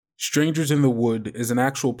Strangers in the Wood is an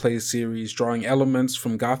actual play series drawing elements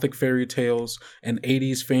from gothic fairy tales and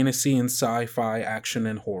 80s fantasy and sci-fi action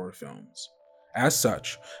and horror films. As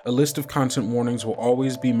such, a list of content warnings will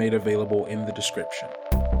always be made available in the description.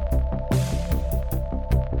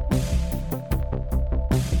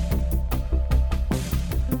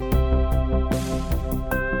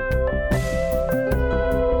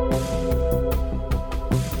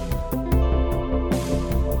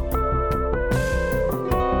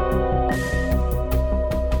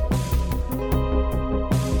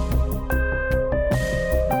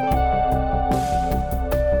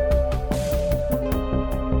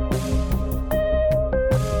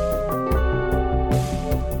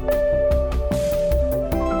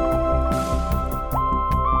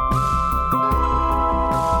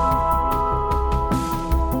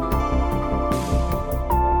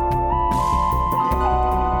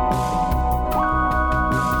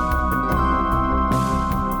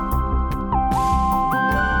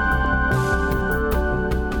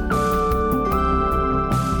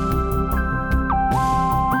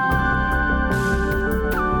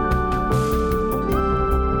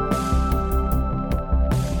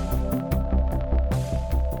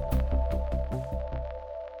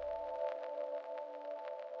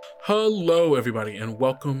 Hello, everybody, and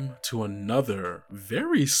welcome to another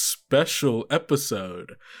very special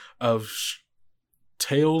episode of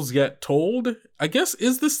Tales Yet Told. I guess,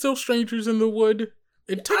 is this still Strangers in the Wood?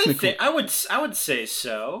 I would say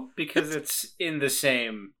so, because it's in the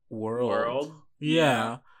same world.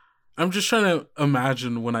 Yeah. I'm just trying to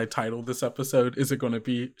imagine when I title this episode, is it going to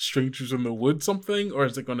be Strangers in the Wood something, or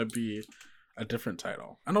is it going to be a different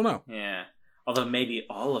title? I don't know. Yeah. Although maybe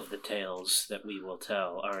all of the tales that we will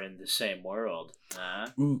tell are in the same world.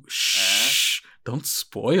 Ooh, shh. Don't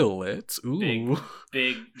spoil it. Ooh.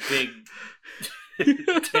 Big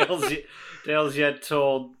tales yet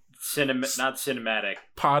told, not cinematic.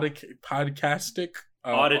 Podcastic.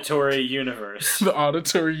 Auditory universe. The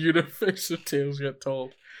auditory universe of Tales Yet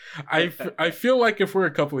Told. I feel like if we're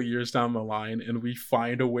a couple of years down the line and we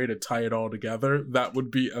find a way to tie it all together, that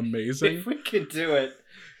would be amazing. If we could do it,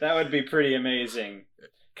 that would be pretty amazing.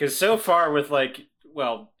 Because so far, with the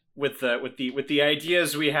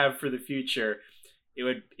ideas we have for the future, it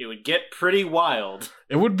would get pretty wild.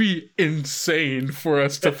 It would be insane for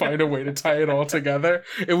us to find a way to tie it all together.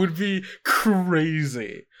 It would be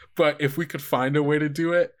crazy. But if we could find a way to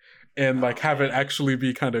do it and have it actually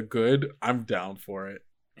be kind of good, I'm down for it.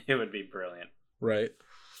 It would be brilliant. Right.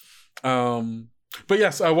 But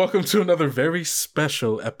yes, welcome to another very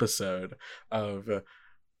special episode of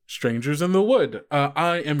Strangers in the Wood.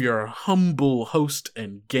 I am your humble host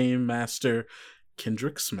and game master,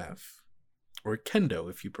 Kendrick Smith, or Kendo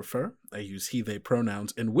if you prefer. I use he, they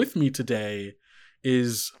pronouns. And with me today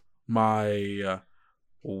is my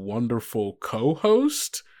wonderful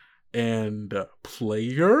co-host and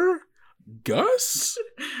player, Gus.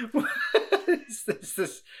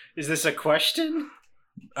 Is this a question?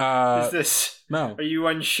 No. Are you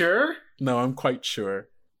unsure? No, I'm quite sure.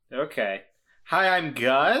 Okay. Hi, I'm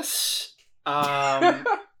Gus. I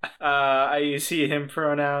use he, him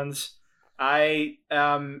pronouns. I'm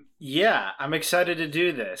excited to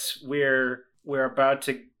do this. We're about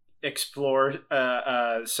to explore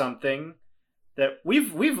something that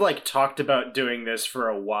we've talked about doing this for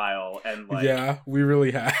a while, and yeah, we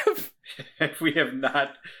really have. We have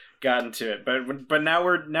not gotten to it, but now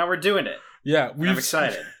we're doing it. Yeah, I'm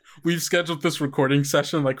excited. We've scheduled this recording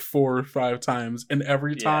session 4 or 5 times, and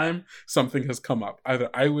every time something has come up. Either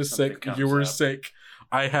I was sick, you were sick,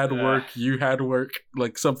 I had work, you had work.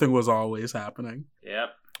 Something was always happening. Yep.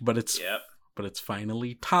 But it's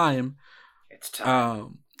finally time. It's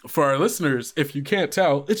time. For our listeners, if you can't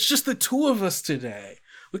tell, it's just the two of us today.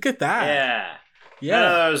 Look at that. Yeah.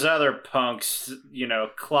 None of those other punks,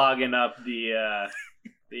 clogging up the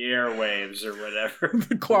airwaves or whatever.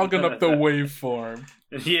 Clogging up the waveform.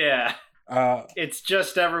 Yeah. It's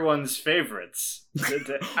just everyone's favorites.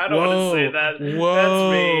 I don't want to say that. Whoa.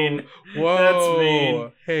 That's mean. Whoa. That's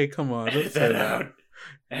mean. Hey, come on. Let's say that.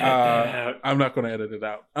 Edit out. I'm not going to edit it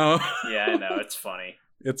out. Yeah, I know. It's funny.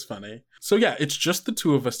 It's funny. So yeah, it's just the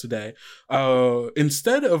two of us today.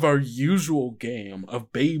 Instead of our usual game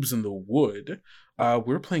of Babes in the Wood,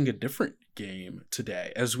 we're playing a different game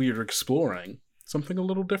today as we are exploring something a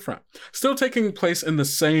little different. Still taking place in the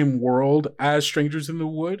same world as Strangers in the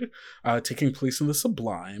Wood, taking place in the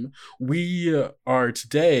Sublime. We are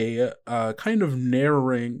today kind of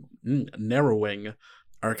narrowing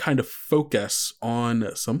our kind of focus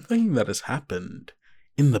on something that has happened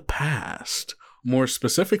in the past. More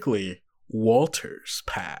specifically, Walter's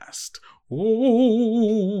past.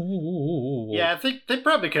 Whoa. Yeah, I think they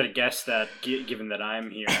probably could have guessed that, given that I'm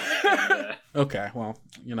here. And, Okay, well,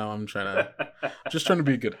 I'm just trying to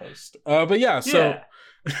be a good host. But yeah, so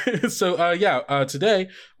today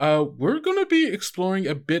we're going to be exploring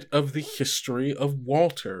a bit of the history of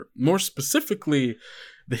Walter. More specifically,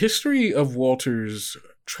 the history of Walter's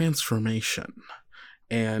transformation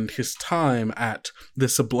and his time at the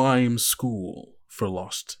Sublime School for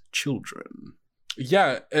Lost Children.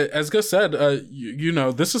 Yeah, as Gus said,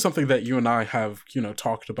 this is something that you and I have,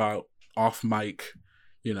 talked about off mic,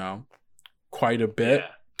 quite a bit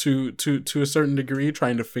to a certain degree,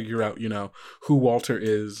 trying to figure out, who Walter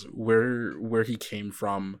is, where he came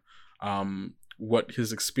from, what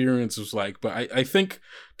his experience was like. But I think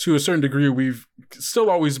to a certain degree, we've still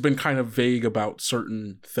always been kind of vague about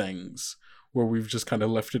certain things, where we've just kind of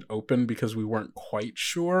left it open because we weren't quite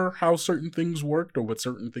sure how certain things worked or what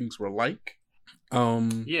certain things were like.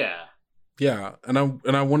 Yeah, and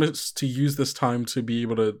I want us to use this time to be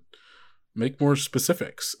able to make more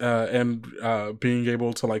specifics, and being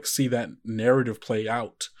able to like see that narrative play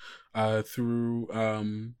out through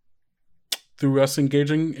us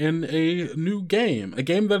engaging in a new game, a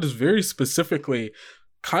game that is very specifically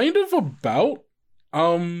kind of about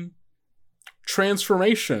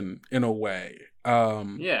transformation in a way.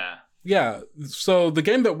 Yeah. So the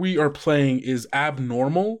game that we are playing is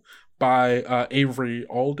Abnormal by Avery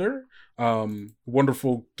Alder,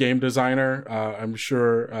 wonderful game designer. I'm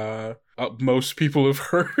sure most people have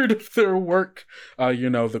heard of their work.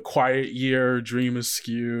 The Quiet Year, Dream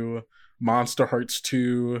Askew, Monster Hearts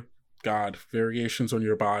 2, Variations on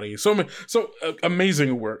Your Body. So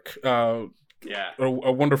amazing work. A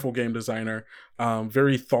wonderful game designer.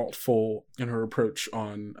 Very thoughtful in her approach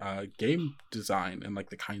on game design and like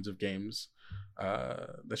the kinds of games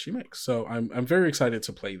that she makes. So I'm very excited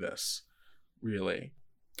to play this, really.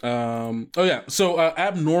 So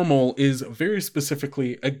Abnormal is very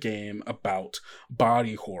specifically a game about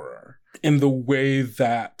body horror, in the way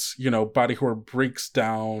that, body horror breaks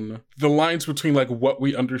down the lines between like what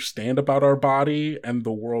we understand about our body and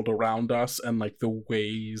the world around us, and like the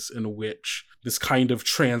ways in which this kind of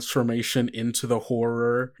transformation into the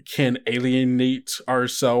horror can alienate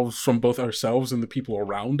ourselves from both ourselves and the people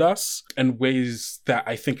around us in ways that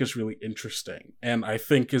I think is really interesting, and I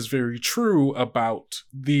think is very true about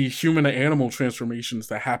the human to animal transformations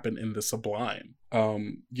that happen in the Sublime. For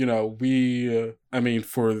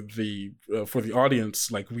the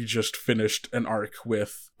audience, like, we just finished an arc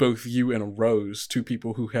with both you and Rose, two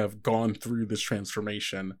people who have gone through this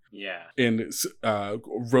transformation. Yeah. And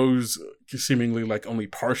Rose seemingly like only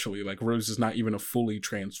partially, like Rose is not even a fully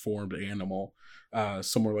transformed animal,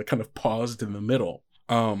 somewhere like kind of paused in the middle.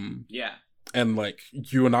 Yeah. And like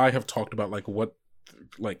you and I have talked about like what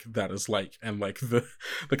like that is like, and like the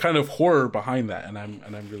kind of horror behind that, and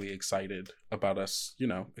I'm really excited about us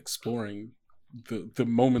exploring the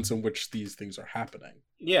moments in which these things are happening.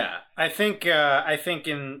 Yeah, I think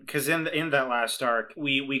in that last arc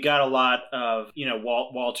we got a lot of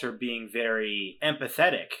Walter being very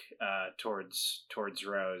empathetic towards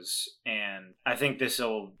Rose, and I think this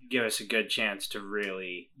will give us a good chance to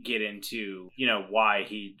really get into why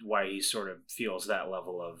he sort of feels that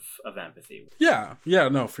level of empathy. Yeah,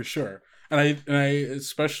 no, for sure, and I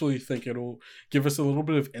especially think it'll give us a little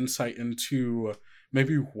bit of insight into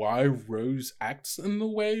maybe why Rose acts in the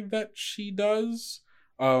way that she does.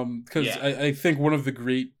 Because I think one of the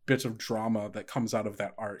great bits of drama that comes out of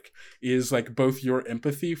that arc is like both your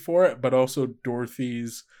empathy for it, but also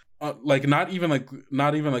Dorothy's not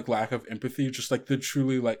even lack of empathy, just like the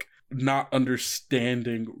truly like not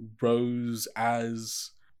understanding Rose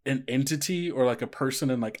as an entity or like a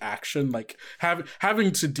person in like action, like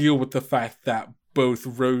having to deal with the fact that both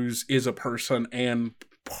Rose is a person and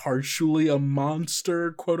partially a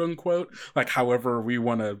monster, quote unquote, like however we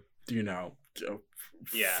want to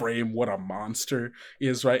frame what a monster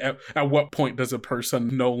is, right? At what point does a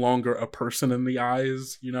person no longer a person in the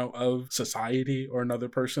eyes of society or another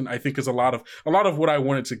person? I think is a lot of what I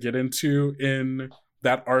wanted to get into in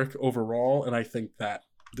that arc overall, and I think that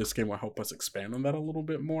this game will help us expand on that a little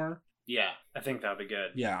bit more. Yeah, I think that'll be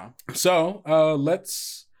good. Yeah, so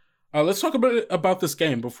let's talk a bit about this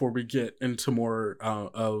game before we get into more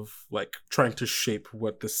of like trying to shape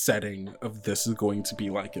what the setting of this is going to be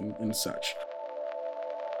like and such.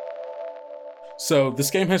 So this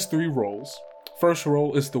game has 3 roles. First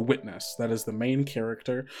role is the witness, that is the main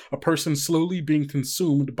character, a person slowly being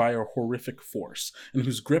consumed by a horrific force, and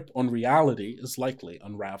whose grip on reality is likely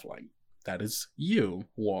unraveling. That is you,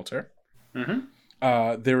 Walter.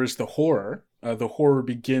 Mm-hmm. There is the horror. The horror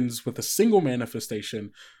begins with a single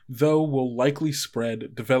manifestation though will likely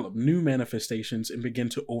spread, develop new manifestations, and begin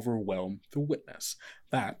to overwhelm the witness.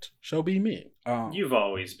 That shall be me. You've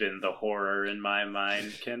always been the horror in my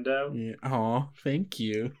mind, Kendo. Yeah, aw, thank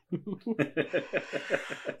you.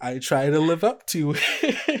 I try to live up to it.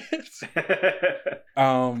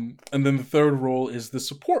 And then the third role is the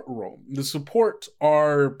support role. The support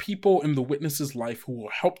are people in the witness's life who will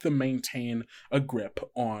help them maintain a grip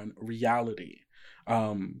on reality.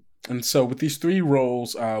 And so with these three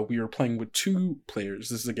roles, we are playing with 2 players.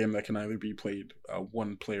 This is a game that can either be played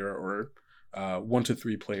 1 player or 1 to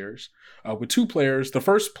 3 players. With 2 players, the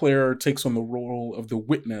first player takes on the role of the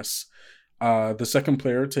witness. The second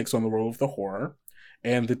player takes on the role of the horror.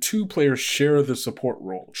 And the 2 players share the support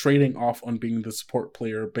role, trading off on being the support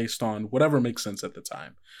player based on whatever makes sense at the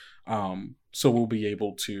time. So we'll be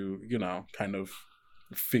able to, kind of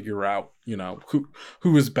figure out,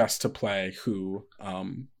 who is best to play who,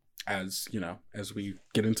 as we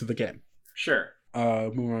get into the game. Sure.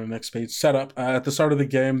 Moving on to the next page. Setup. At the start of the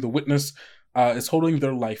game, the witness is holding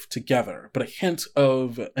their life together, but a hint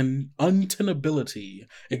of an untenability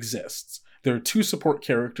exists. There are 2 support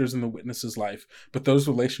characters in the witness's life, but those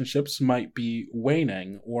relationships might be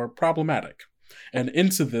waning or problematic. And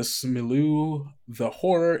into this milieu, the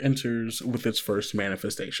horror enters with its first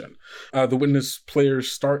manifestation. The witness player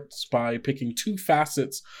starts by picking 2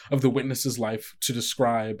 facets of the witness's life to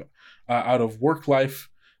describe out of work life,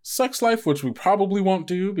 sex life, which we probably won't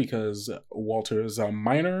do because Walter is a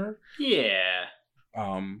minor. Yeah.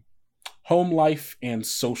 Home life and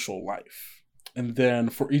social life. And then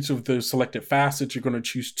for each of those selected facets, you're going to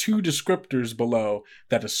choose 2 descriptors below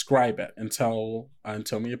that describe it and tell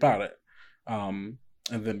me about it. And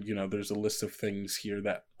then, there's a list of things here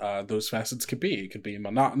that those facets could be. It could be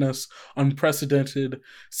monotonous, unprecedented,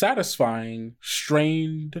 satisfying,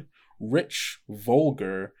 strained, rich,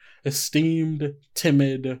 vulgar, esteemed,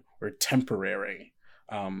 timid, or temporary.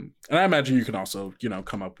 And I imagine you can also,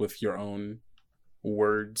 come up with your own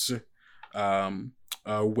words,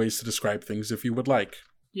 ways to describe things if you would like.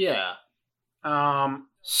 Yeah.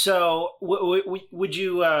 So would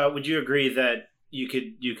you agree that you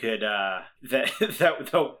could that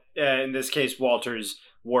in this case Walter's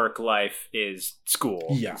work life is school?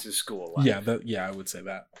 Yeah, it's his school life. Yeah, I would say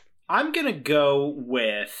that. I'm gonna go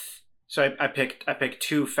with. So I picked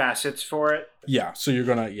 2 facets for it. Yeah. So you're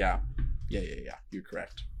gonna yeah. You're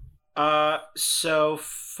correct. So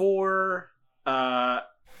for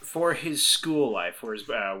his school life, for his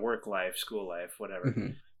work life, school life, whatever, Mm-hmm.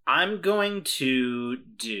 I'm going to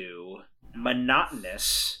do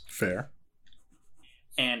monotonous. Fair.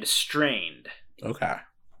 And strained. Okay.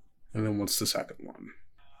 And then what's the second one?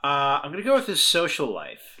 I'm gonna go with his social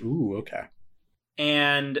life. Ooh, okay.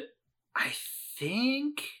 And I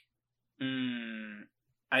think I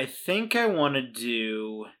want to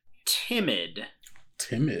do timid.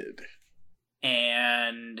 Timid.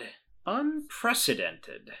 And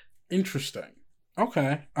unprecedented. Interesting.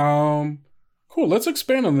 Okay. Cool. Let's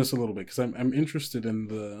expand on this a little bit because I'm interested in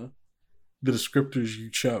the descriptors you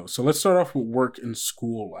chose. So let's start off with work and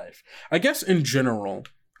school life. I guess in general,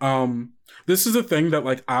 this is a thing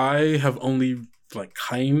that I have only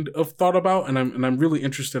kind of thought about, and I'm really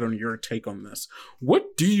interested on your take on this.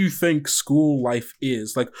 What do you think school life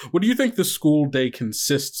is? What do you think the school day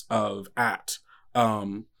consists of at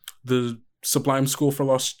the Sublime School for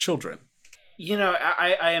Lost Children?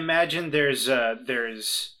 I imagine there's a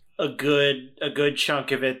good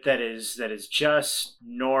chunk of it that is just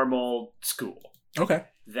normal school. Okay.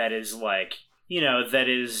 That is that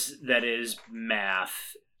is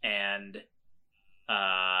math and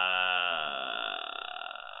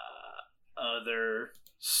other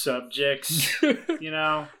subjects,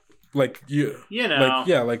 like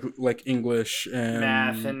English and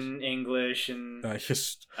math and English and what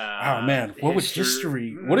would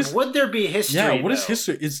history? Would there be history? Yeah, what is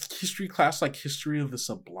history? Is history class like history of the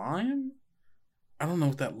sublime? I don't know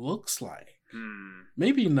what that looks like.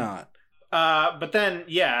 Maybe not. But then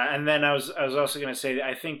and then I was also gonna say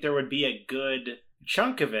I think there would be a good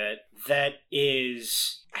chunk of it that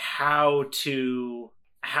is how to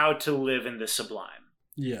live in the sublime.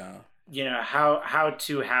 Yeah. How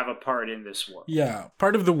to have a part in this world. Yeah.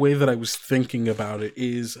 Part of the way that I was thinking about it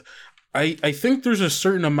is I think there's a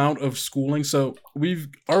certain amount of schooling. So we've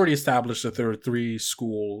already established that there are 3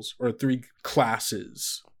 schools or 3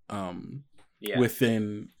 classes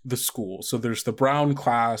within the school. So there's the brown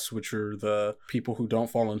class, which are the people who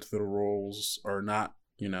don't fall into the rules or not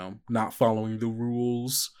following the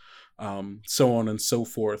rules, so on and so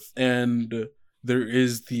forth. And there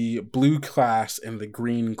is the blue class and the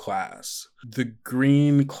green class. The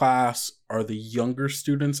green class are the younger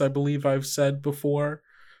students, I believe I've said before.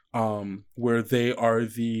 where they are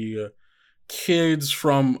the kids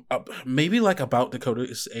from maybe like about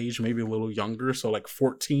Dakota's age, maybe a little younger, so like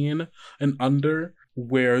 14 and under,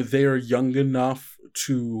 where they are young enough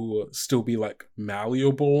to still be like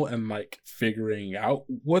malleable and like figuring out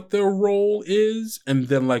what their role is. And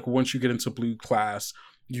then like once you get into blue class,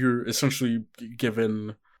 you're essentially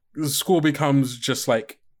given, the school becomes just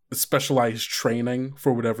like specialized training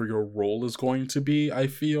for whatever your role is going to be, I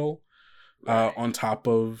feel, on top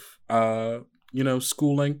of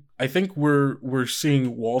schooling. I think we're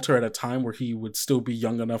seeing Walter at a time where he would still be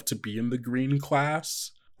young enough to be in the green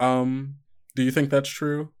class. Do you think that's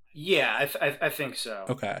true? Yeah, I think so.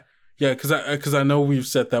 Okay. Yeah, because I know we've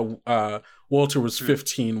said that Walter was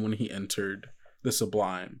 15 when he entered the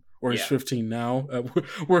Sublime, or he's 15 now.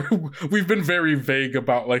 We've been very vague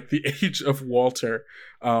about like the age of Walter.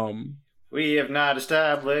 We have not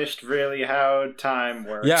established really how time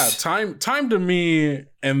works. Yeah, time to me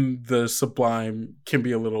and the Sublime can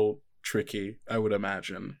be a little tricky, I would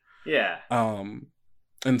imagine. Yeah.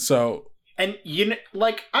 And so. And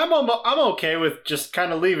I'm okay with just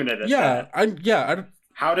kind of leaving it at that.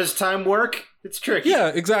 How does time work? It's tricky. Yeah,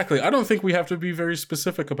 exactly. I don't think we have to be very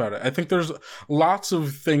specific about it. I think there's lots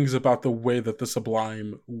of things about the way that the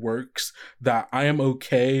Sublime works that I am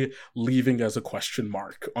okay leaving as a question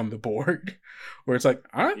mark on the board, where it's like,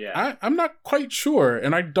 I'm not quite sure.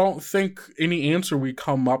 And I don't think any answer we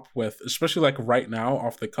come up with, especially like right now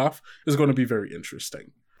off the cuff, is going to be very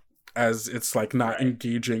interesting, as it's like not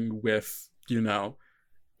engaging with,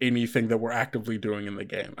 anything that we're actively doing in the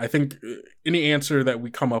game. I think any answer that we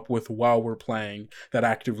come up with while we're playing that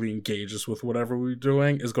actively engages with whatever we're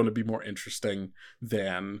doing is going to be more interesting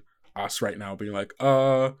than us right now being like,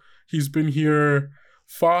 he's been here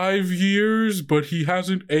 5 years, but he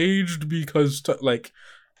hasn't aged because I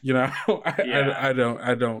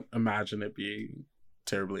don't imagine it being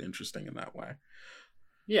terribly interesting in that way.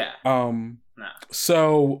 Yeah. No.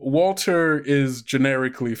 So Walter is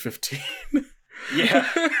generically 15. Yeah.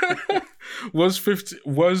 was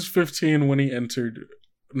 15 when he entered.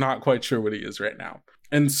 Not quite sure what he is right now.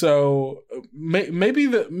 And so maybe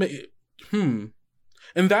in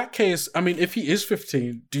that case, I mean, if he is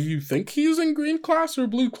 15, do you think he's in green class or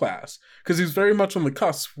blue class? Because he's very much on the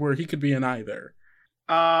cusp where he could be in either.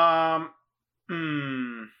 I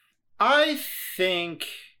think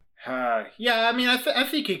I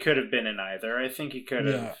think he could have been in either. I think he could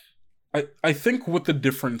have. I think what the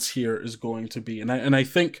difference here is going to be, and I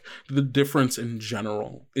think the difference in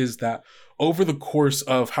general is that over the course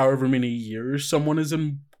of however many years someone is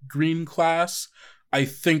in green class, I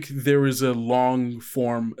think there is a long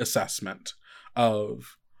form assessment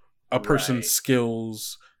of a person's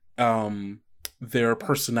skills, their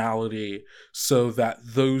personality, so that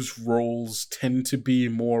those roles tend to be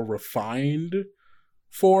more refined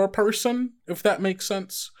for a person, if that makes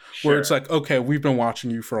sense. Sure. Where it's like, okay, we've been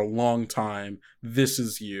watching you for a long time. This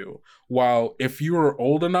is you. While if you are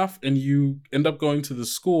old enough and you end up going to the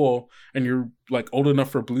school and you're like old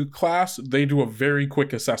enough for blue class, they do a very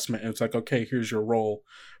quick assessment. And it's like, okay, here's your role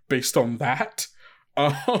based on that.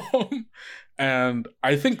 And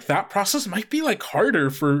I think that process might be like harder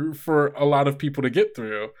for a lot of people to get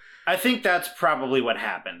through. I think that's probably what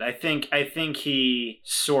happened. I think he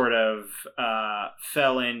sort of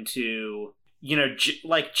fell into,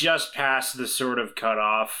 just past the sort of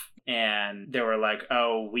cutoff, and they were like,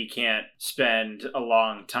 "Oh, we can't spend a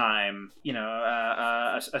long time,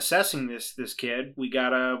 assessing this kid. We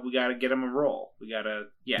gotta get him a role. We gotta,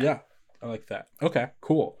 yeah." I like that. Okay,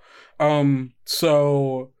 cool.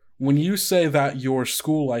 So when you say that your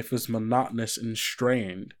school life is monotonous and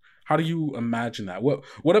strained, how do you imagine that?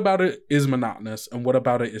 What about it is monotonous, and what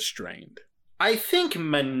about it is strained? I think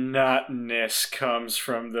monotonous comes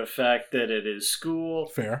from the fact that it is school.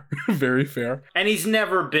 Fair. Very fair. And he's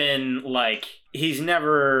never been the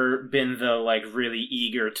really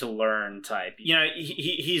eager to learn type.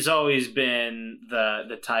 He's always been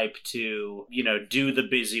the type to, do the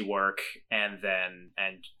busy work and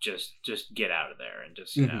just get out of there and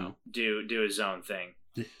just, do his own thing.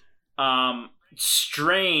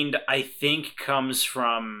 Strained, I think, comes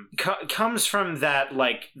from that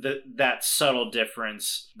that subtle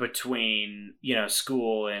difference between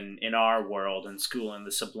school in our world and school in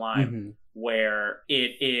the Sublime, where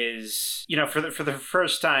it is for the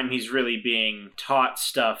first time he's really being taught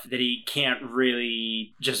stuff that he can't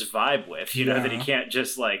really just vibe with, that he can't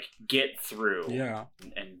just get through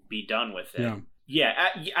and be done with it.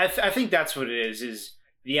 I think that's what it is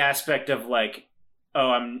the aspect of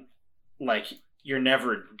I'm you're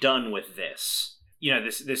never done with this.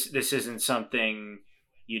 This isn't something,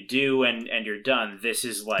 you do and you're done. This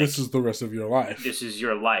is like this is the rest of your life. This is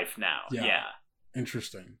your life now. Yeah.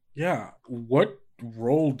 Interesting. Yeah. What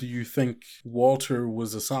role do you think Walter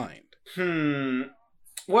was assigned?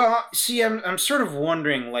 Well, see, I'm sort of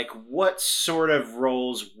wondering, like, what sort of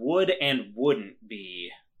roles would and wouldn't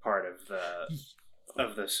be part of the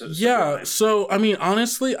yeah. So, I mean,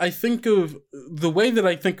 honestly, I think of the way that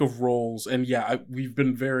I think of roles, and we've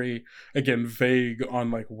been very, again, vague on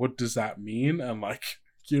like what does that mean, and like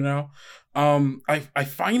I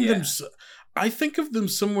find them. I think of them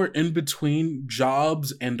somewhere in between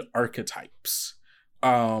jobs and archetypes,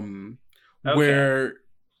 where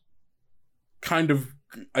kind of,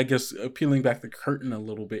 I guess, peeling back the curtain a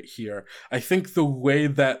little bit here, I think the way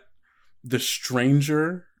that the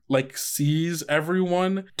stranger like sees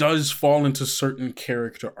everyone does fall into certain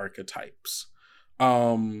character archetypes.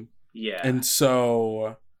 And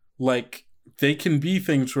so like they can be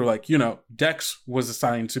things where like, Dex was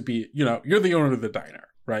assigned to be, you're the owner of the diner,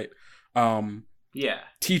 right?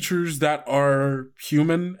 Teachers that are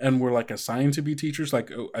human and were like assigned to be teachers,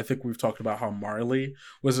 like I think we've talked about how Marley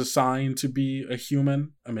was assigned to be a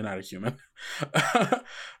human. I mean, not a human.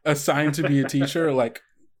 Assigned to be a teacher. Like,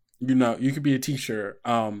 you could be a teacher.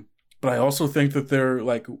 But I also think that they're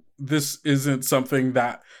like, this isn't something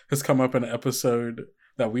that has come up in an episode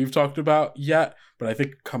that we've talked about yet, but I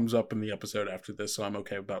think it comes up in the episode after this, so I'm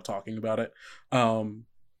okay about talking about it.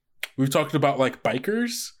 We've talked about like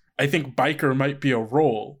bikers. I think biker might be a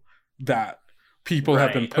role that people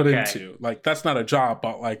have been put into. Like, that's not a job,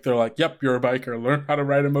 but like they're like, yep, you're a biker. Learn how to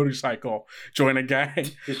ride a motorcycle. Join a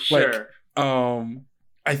gang. Sure. Like,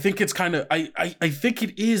 I think it's kind of I think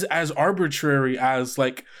it is as arbitrary as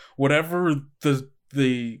like whatever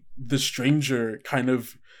the stranger kind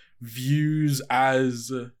of views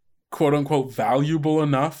as quote unquote valuable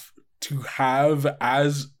enough to have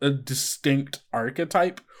as a distinct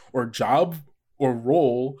archetype or job or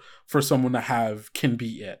role for someone to have can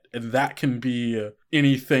be it. And that can be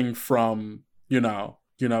anything from,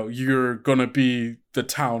 you're gonna be the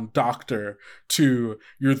town doctor to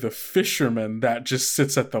you're the fisherman that just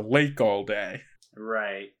sits at the lake all day.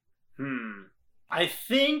 Right. I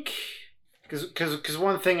think because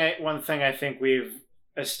one thing I think we've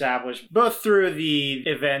established both through the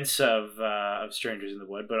events of Strangers in the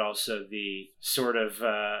Wood, but also the sort of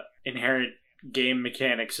inherent game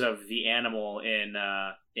mechanics of the animal in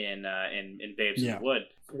Babes in the Wood.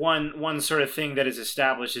 One sort of thing that is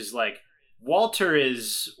established is like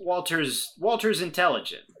Walter's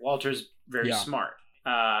intelligent. Walter's very smart.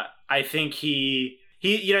 I think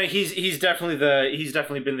he's definitely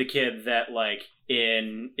been the kid that like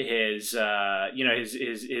in his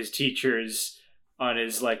his teachers on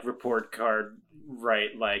his like report card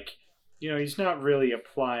write like, he's not really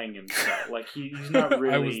applying himself. Like he's not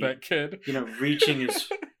really I was that kid.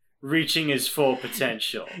 reaching his full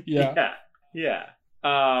potential. Yeah.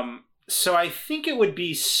 So I think it would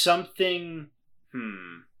be something.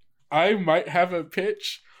 I might have a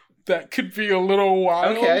pitch that could be a little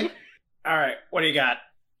wild. Okay. All right. What do you got?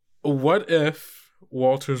 What if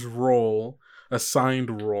Walter's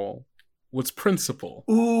assigned role, was principal?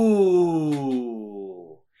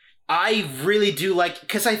 Ooh. I really do like,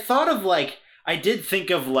 because I thought of like, I did think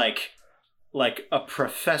of like a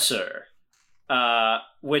professor,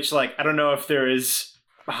 which like, I don't know if there is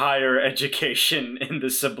higher education in the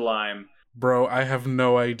Sublime. Bro, I have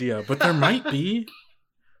no idea, but there might be.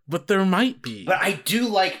 But I do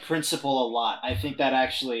like principal a lot. I think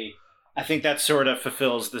that sort of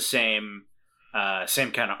fulfills the same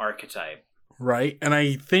kind of archetype. Right? And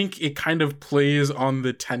I think it kind of plays on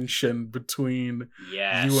the tension between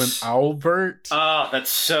you and Albert. Oh,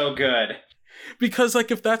 that's so good. Because,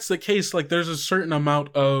 like, if that's the case, like, there's a certain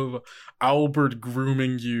amount of Albert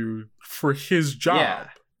grooming you for his job. Yeah.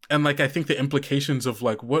 And, like, I think the implications of,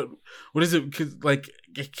 like, what is it? 'Cause, like,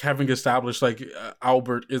 having established, like,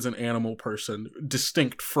 Albert is an animal person,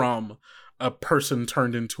 distinct from a person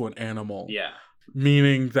turned into an animal. Yeah.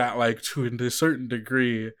 Meaning that, like, to a certain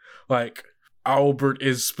degree, like, Albert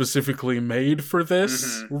is specifically made for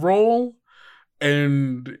this role.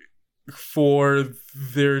 And for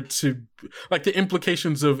there to, like, the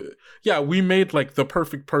implications of, we made, like, the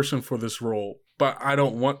perfect person for this role, but I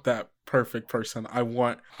don't want that perfect person. I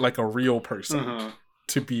want like a real person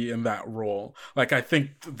to be in that role. Like, I think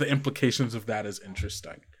the implications of that is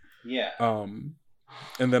interesting. Yeah.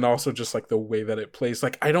 And then also just like the way that it plays.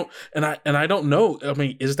 Like, I don't know. I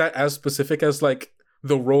mean, is that as specific as like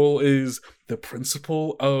the role is the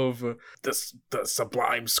principal of the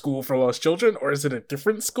Sublime School for Lost Children, or is it a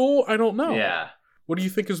different school? I don't know. Yeah. What do you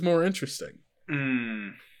think is more interesting?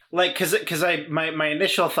 like, because my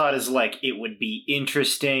initial thought is like it would be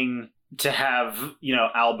interesting to have, you know,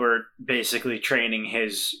 Albert basically training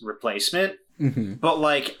his replacement. Mm-hmm. But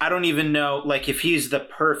like, I don't even know, like, if he's the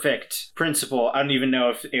perfect principal, I don't even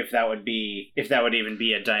know if that would even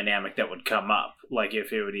be a dynamic that would come up. Like,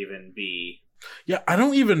 if it would even be. Yeah, I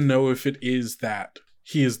don't even know if it is that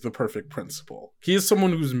he is the perfect principal. He is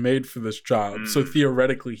someone who's made for this job, so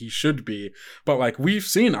theoretically he should be. But like, we've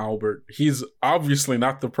seen Albert, he's obviously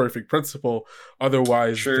not the perfect principal.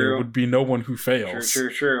 Otherwise, there would be no one who fails.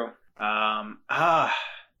 True.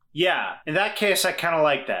 Yeah, in that case, I kind of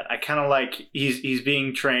like that. I kind of like he's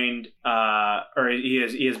being trained, or he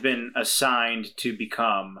has been assigned to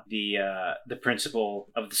become the principal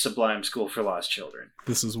of the Sublime School for Lost Children.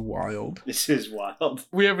 This is wild. This is wild.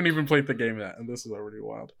 We haven't even played the game yet, and this is already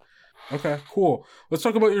wild. Okay, cool. Let's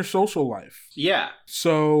talk about your social life. Yeah.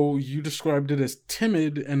 So you described it as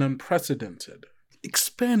timid and unprecedented.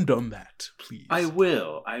 Expand on that, please. I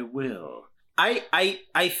will.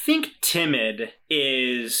 I think timid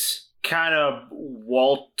is kind of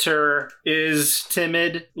Walter is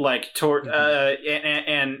timid, like toward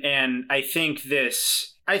and I think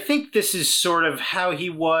this is sort of how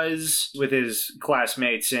he was with his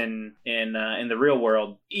classmates in the real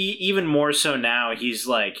world. Even more so now, he's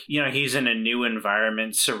like, you know, he's in a new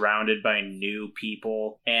environment, surrounded by new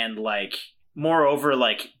people, and like, moreover,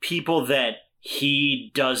 like people that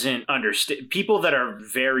he doesn't understand, people that are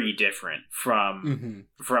very different from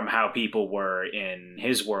how people were in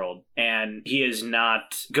his world, and he is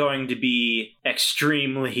not going to be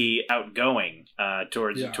extremely outgoing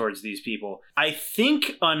towards these people. I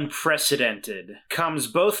think unprecedented comes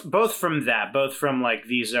both from like,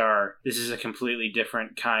 this is a completely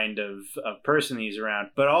different kind of person he's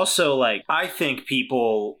around, but also like, I think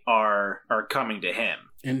people are coming to him.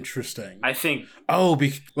 Interesting. I think.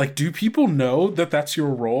 Like, do people know that that's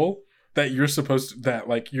your role? That you're supposed to, that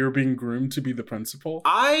like you're being groomed to be the principal?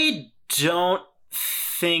 I don't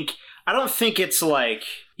think it's like,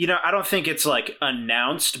 you know, I don't think it's like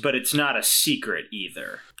announced, but it's not a secret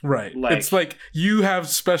either. Right. Like, it's like you have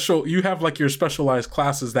like your specialized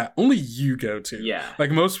classes that only you go to. Yeah. Like,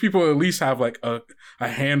 most people at least have like a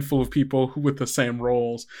handful of people who with the same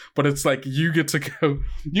roles, but it's like you get to go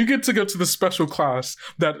to the special class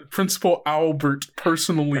that Principal Albert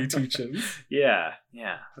personally teaches. Yeah.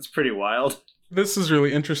 That's pretty wild. This is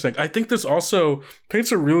really interesting. I think this also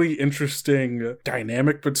paints a really interesting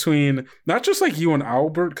dynamic between not just like you and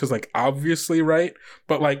Albert, because like obviously, right,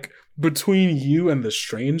 but like between you and the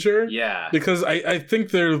stranger. Yeah. Because I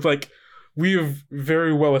think there's like, we have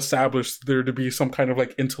very well established there to be some kind of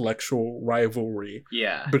like intellectual rivalry.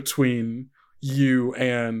 Yeah. Between you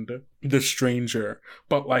and the stranger.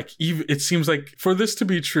 But like, even it seems like for this to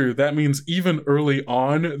be true, that means even early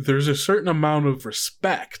on, there's a certain amount of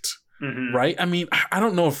respect. Mm-hmm. Right? I mean, I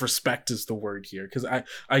don't know if respect is the word here, because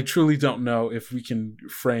I truly don't know if we can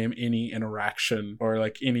frame any interaction or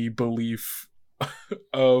like any belief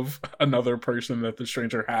of another person that the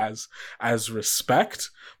stranger has as respect.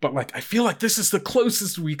 But like, I feel like this is the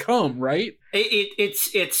closest we come, right?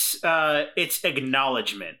 It's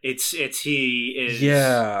acknowledgement. It's he is.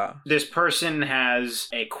 Yeah. This person has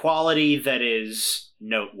a quality that is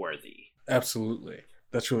noteworthy. Absolutely.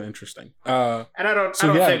 That's really interesting. And I don't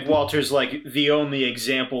think Walter's like the only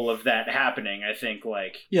example of that happening. I think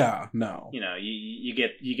like, yeah, no, you know, you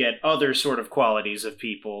get other sort of qualities of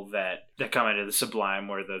people that come into the Sublime,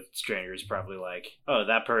 where the stranger is probably like, oh,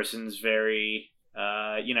 that person's very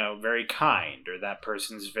very kind, or that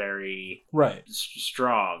person's very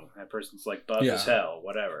strong. That person's like buff as hell,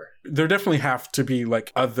 whatever. There definitely have to be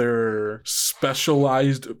like other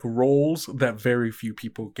specialized roles that very few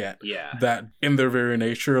people get. Yeah. That in their very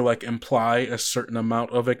nature like imply a certain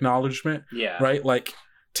amount of acknowledgement. Yeah. Right? Like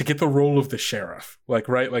to get the role of the sheriff, like,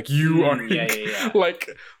 right? Like you are like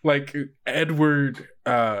Edward,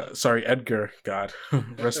 Edgar, God,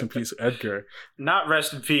 rest in peace, Edgar. Not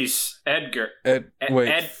rest in peace, Edgar.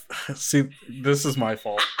 See, this is my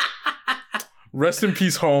fault. Rest in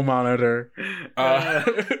peace, Hall Monitor,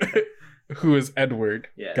 who is Edward.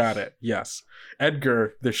 Yes. Got it. Yes.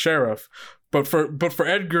 Edgar, the sheriff. But for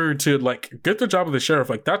Edgar to like get the job of the sheriff,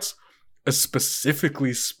 like that's a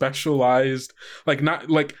specifically specialized, like, not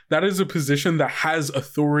like that is a position that has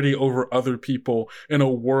authority over other people in a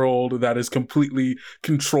world that is completely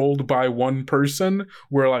controlled by one person,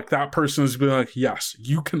 where like that person is being like, yes,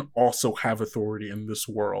 you can also have authority in this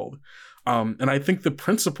world. And I think the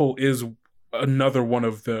principal is another one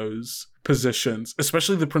of those positions,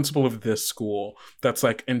 especially the principal of this school that's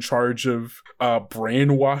like in charge of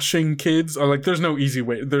brainwashing kids. Like, there's no easy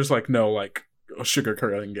way, there's like no like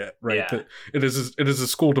sugarcoating it, right? Yeah. That it is a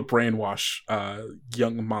school to brainwash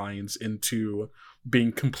young minds into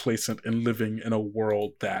being complacent and living in a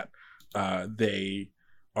world that they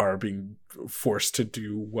are being forced to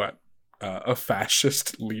do what a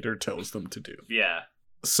fascist leader tells them to do. Yeah.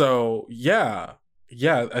 So yeah,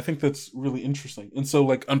 I think that's really interesting. And so,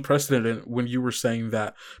 like, unprecedented, when you were saying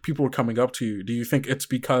that people were coming up to you, do you think it's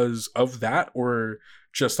because of that, or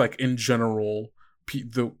just like in general,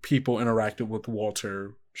 the people interacted with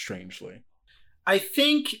Walter strangely? I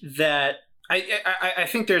think that I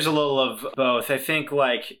think there's a little of both. I think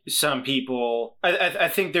like some people, I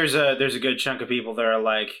think there's a good chunk of people that are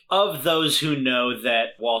like, of those who know that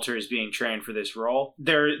Walter is being trained for this role,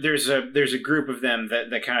 there's a group of them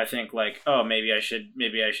that kind of think like, oh, maybe I should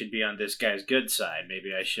be on this guy's good side.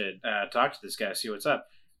 Maybe I should talk to this guy, see what's up.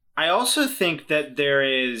 I also think that there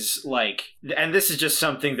is like, and this is just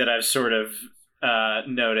something that I've sort of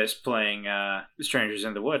noticed playing Strangers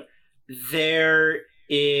in the Wood. There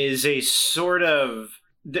is a sort of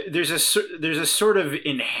there's a sort of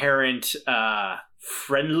inherent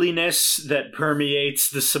friendliness that permeates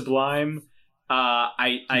the sublime.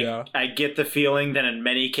 I get the feeling that in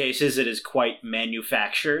many cases it is quite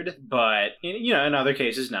manufactured, but in other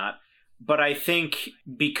cases not. But I think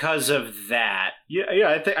because of that,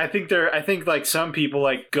 I think like some people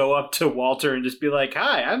like go up to Walter and just be like,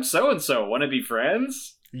 "Hi, I'm so and so. Want to be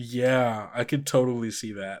friends?" Yeah, I could totally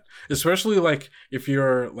see that. Especially like if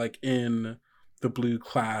you're like in the blue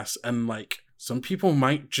class, and like some people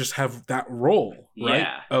might just have that role, right?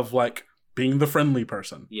 Yeah. Of like being the friendly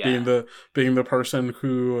person. Yeah. Being the person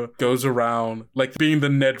who goes around, like being the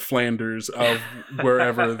Ned Flanders of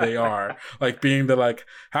wherever they are. Like being the like,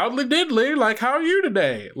 howdly diddly, like how are you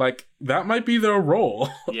today? Like that might be their role.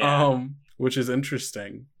 Yeah. Which is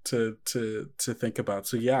interesting to think about.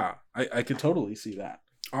 So yeah, I could totally see that.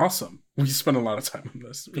 Awesome. We spent a lot of time on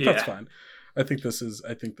this, but that's fine. I think this is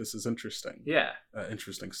interesting. Yeah.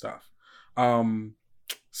 Interesting stuff.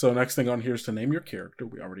 So next thing on here is to name your character.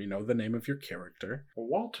 We already know the name of your character.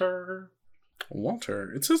 Walter.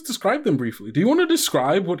 It says describe them briefly. Do you want to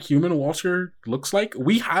describe what human Walter looks like?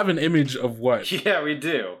 We have an image of what. Yeah, we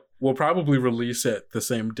do. We'll probably release it the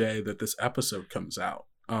same day that this episode comes out.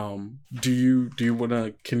 Do you want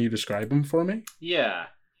to, can you describe him for me? Yeah.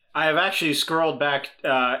 I have actually scrolled back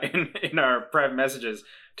in our private messages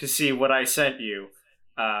to see what I sent you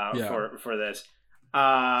for this.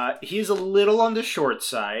 He's a little on the short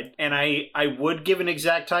side, and I would give an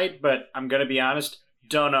exact height, but I'm going to be honest,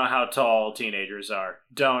 don't know how tall teenagers are.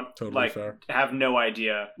 Have no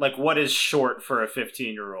idea. Like, what is short for a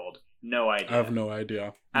 15-year-old? No idea. I have no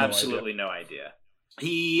idea. Absolutely no idea.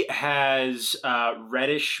 He has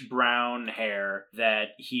reddish brown hair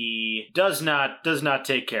that he does not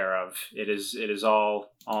take care of. It is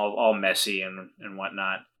all messy and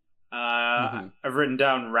whatnot. I've written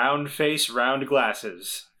down round face, round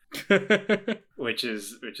glasses, which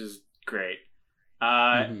is great.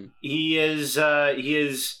 He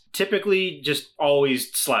is typically just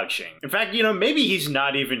always slouching. In fact, maybe he's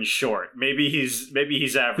not even short. Maybe he's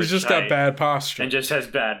average. He's just got bad posture and just has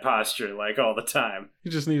bad posture like all the time. He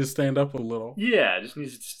just needs to stand up a little. Yeah, just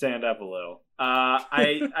needs to stand up a little.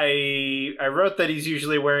 I wrote that he's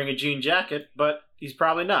usually wearing a jean jacket, but he's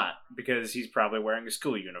probably not, because he's probably wearing a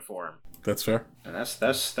school uniform. That's fair. And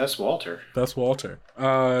that's Walter. That's Walter.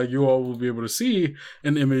 You all will be able to see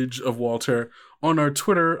an image of Walter on our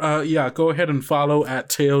Twitter. Go ahead and follow at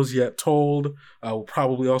Tales Yet Told. We'll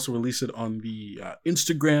probably also release it on the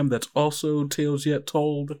Instagram. That's also Tales Yet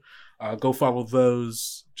Told. Go follow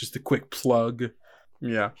those. Just a quick plug.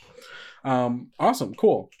 Yeah. Awesome.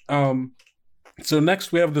 Cool. So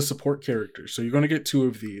next we have the support characters. So you're going to get 2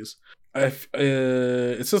 of these.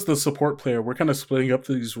 It says the support player. We're kind of splitting up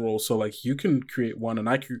these roles. So like you can create one and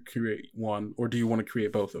I can create one, or do you want to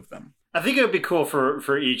create both of them? I think it would be cool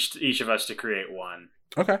for each of us to create one.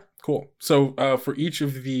 Okay, cool. So for each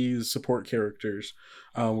of these support characters,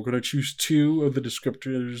 we're going to choose 2 of the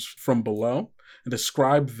descriptors from below and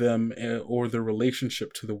describe them or their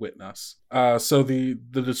relationship to the witness. So the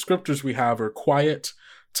descriptors we have are quiet,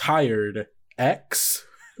 tired, X,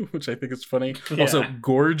 which I think is funny. Yeah. Also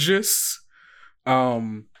gorgeous,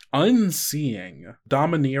 unseeing,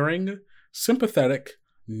 domineering, sympathetic,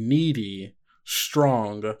 needy,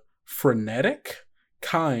 strong, frenetic,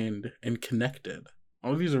 kind, and connected.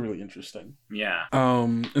 All of these are really interesting. Yeah.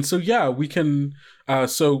 And so yeah, we can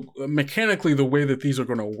so mechanically the way that these are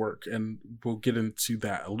going to work, and we'll get into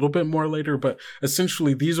that a little bit more later, but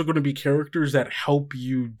essentially these are going to be characters that help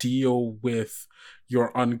you deal with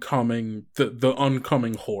your oncoming the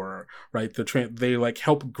oncoming horror, right? They like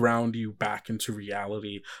help ground you back into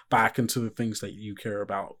reality, back into the things that you care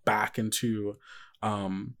about, back into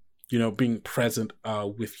being present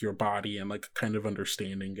with your body and like kind of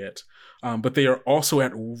understanding it. But they are also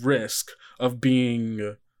at risk of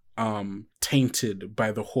being tainted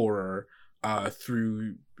by the horror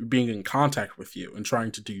through being in contact with you and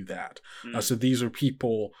trying to do that. So these are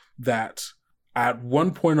people that at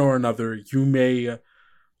one point or another, you may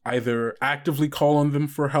either actively call on them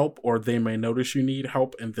for help, or they may notice you need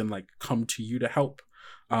help and then like come to you to help.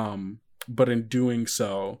 But in doing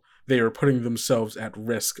so, they are putting themselves at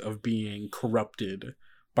risk of being corrupted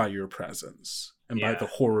by your presence and by the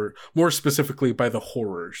horror, more specifically by the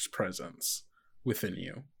horror's presence within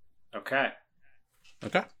you. Okay.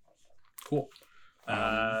 Cool.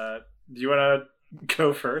 Do you want to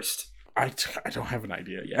go first? I don't have an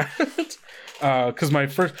idea yet. Because my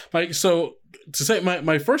first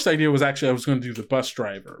idea was actually I was going to do the bus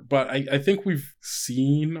driver, but I think we've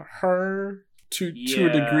seen her to a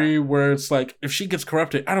degree where it's like, if she gets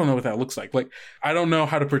corrupted, I don't know what that looks like. Like, I don't know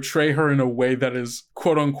how to portray her in a way that is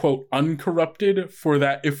quote unquote uncorrupted, for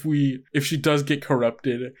that if she does get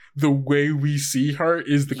corrupted, the way we see her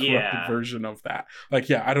is the corrupted version of that. Like,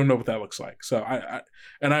 I don't know what that looks like. So I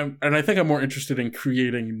think I'm more interested in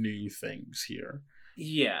creating new things here.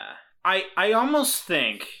 Yeah. I almost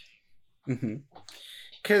think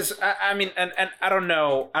because I mean, and I don't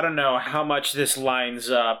know how much this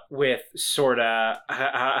lines up with sort of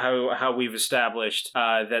how we've established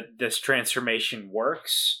that this transformation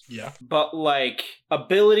works. Yeah. But like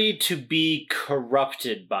ability to be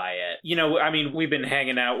corrupted by it. You know, I mean, we've been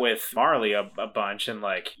hanging out with Marley a bunch, and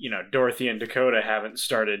like, you know, Dorothy and Dakota haven't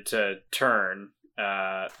started to turn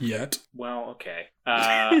yet. Well, okay.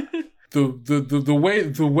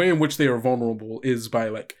 The way in which they are vulnerable is by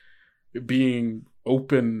like being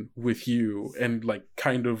open with you, and like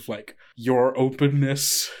kind of like your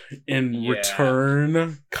openness in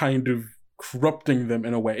return kind of corrupting them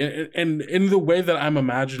in a way, and in the way that I'm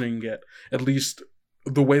imagining it, at least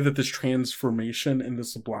the way that this transformation in the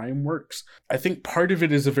Sublime works, I think part of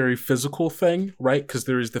it is a very physical thing, right? Because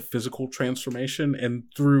there is the physical transformation, and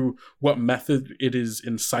through what method it is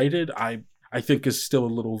incited, I think is still a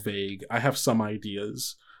little vague. I have some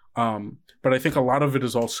ideas, but I think a lot of it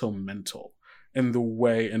is also mental, in the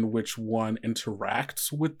way in which one interacts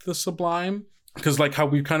with the Sublime. Because like how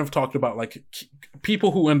we kind of talked about, like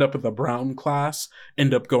people who end up in the Brown class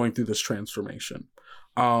end up going through this transformation.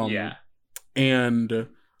 And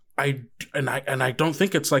I don't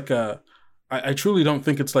think it's like I truly don't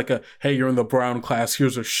think it's like hey, you're in the Brown class,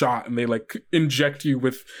 here's a shot, and they like inject you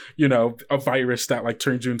with, you know, a virus that like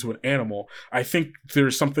turns you into an animal. I think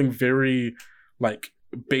there's something very like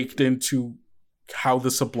baked into how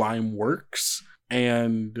the Sublime works,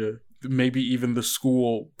 and maybe even the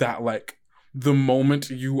school, that like the moment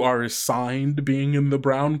you are assigned being in the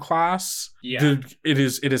Brown class, it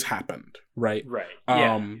has happened, right?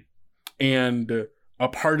 And a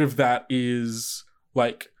part of that is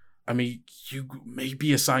like, I mean, you may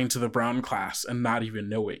be assigned to the Brown class and not even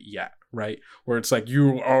know it yet, right? Where it's like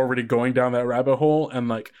you're already going down that rabbit hole, and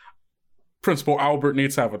like Principal Albert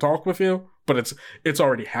needs to have a talk with you, but it's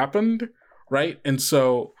already happened, right? And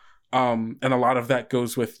so and a lot of that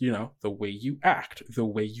goes with, you know, the way you act, the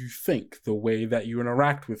way you think, the way that you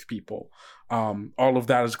interact with people. All of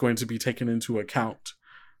that is going to be taken into account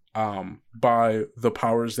by the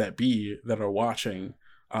powers that be that are watching.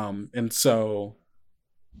 And so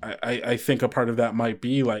I think a part of that might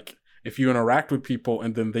be like, if you interact with people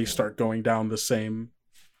and then they start going down the same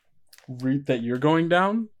route that you're going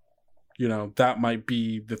down, you know, that might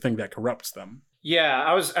be the thing that corrupts them. Yeah,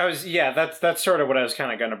 I was that's sort of what I was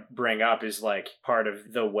kind of going to bring up, is like part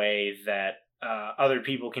of the way that other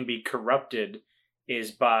people can be corrupted is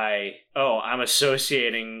by, I'm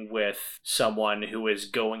associating with someone who is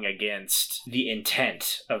going against the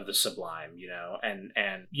intent of the Sublime, you know, and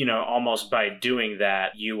you know, almost by doing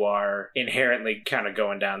that, you are inherently kind of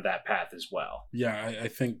going down that path as well. Yeah, I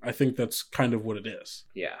think that's kind of what it is.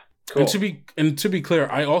 Yeah. Cool. And to be clear,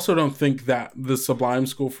 I also don't think that the Sublime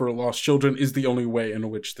School for Lost Children is the only way in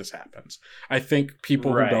which this happens. I think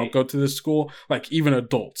people who don't go to this school, like even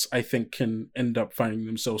adults, I think can end up finding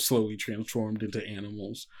themselves slowly transformed into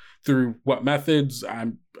animals. Through what methods?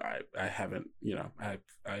 I haven't, you know,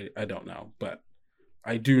 I don't know, but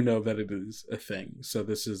I do know that it is a thing. So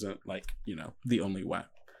this isn't like, you know, the only way.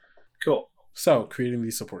 Cool. So, creating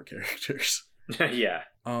these support characters. Yeah.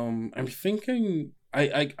 I'm thinking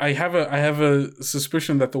I have a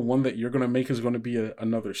suspicion that the one that you're gonna make is gonna be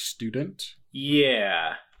another student.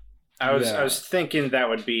 Yeah. I was thinking that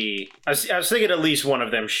would be. I was thinking at least one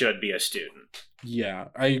of them should be a student. Yeah,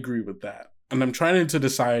 I agree with that. And I'm trying to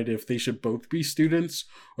decide if they should both be students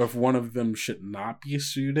or if one of them should not be a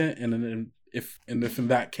student. And then if in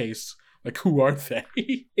that case, like, who are they?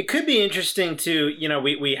 It could be interesting to,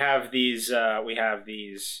 we have these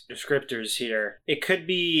descriptors here. It could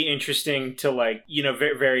be interesting to, like,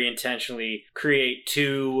 very, very intentionally create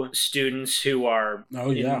two students who are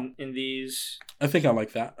in these. I think I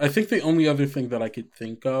like that. I think the only other thing that I could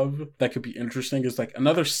think of that could be interesting is like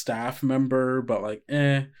another staff member, but like,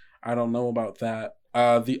 I don't know about that.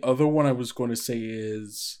 The other one I was going to say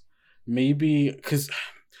is maybe because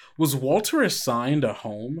was Walter assigned a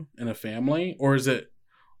home and a family, or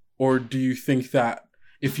do you think that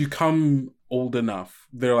if you come old enough,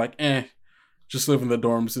 they're like, just live in the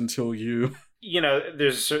dorms until you.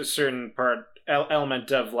 There's a certain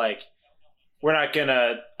element of like, we're not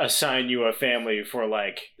gonna assign you a family for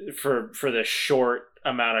the short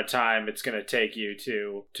amount of time it's gonna take you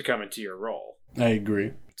to come into your role. I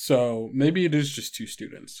agree. So maybe it is just two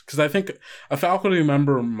students, because I think a faculty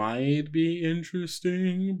member might be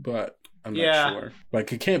interesting, but I'm not sure.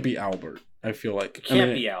 Like, it can't be Albert. I feel like it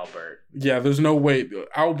can't be Albert. Yeah, there's no way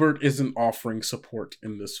Albert isn't offering support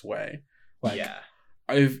in this way. Like,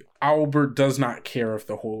 if Albert does not care if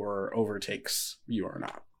the horror overtakes you or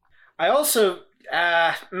not. I also,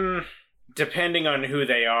 depending on who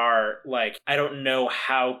they are, like, I don't know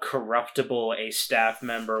how corruptible a staff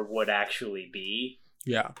member would actually be.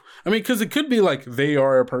 Yeah. I mean, because it could be like they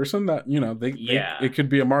are a person that, it could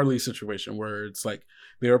be a Marley situation where it's like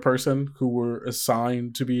they're a person who were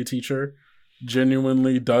assigned to be a teacher,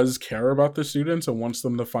 genuinely does care about the students and wants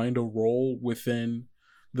them to find a role within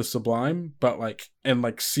the Sublime, but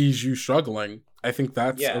sees you struggling. I think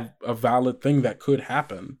that's a valid thing that could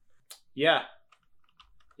happen. Yeah.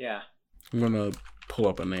 Yeah. I'm going to pull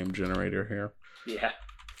up a name generator here. Yeah.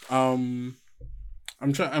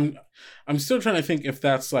 I'm still trying to think if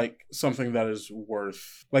that's like something that is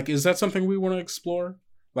worth, like, is that something we want to explore?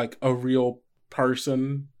 Like a real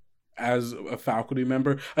person as a faculty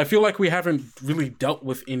member? I feel like we haven't really dealt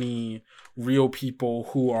with any real people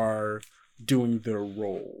who are doing their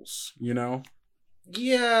roles,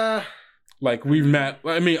 Yeah. Like we've met,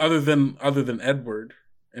 I mean, other than Edward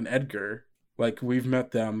and Edgar, like we've met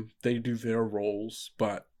them, they do their roles,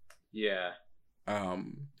 but yeah.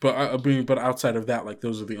 But outside of that, like,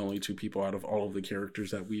 those are the only two people out of all of the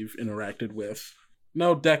characters that we've interacted with.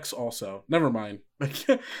 No, Dex also. Never mind.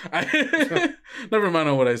 Never mind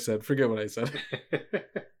on what I said. Forget what I said.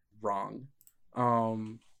 Wrong.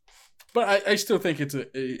 But I still think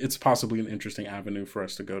it's possibly an interesting avenue for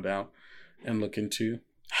us to go down and look into.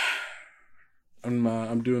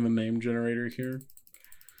 I'm doing the name generator here.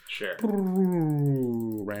 Sure.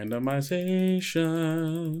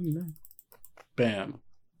 Randomization. Bam.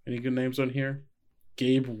 Any good names on here?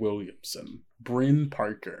 Gabe Williamson, Bryn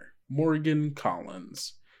Parker, Morgan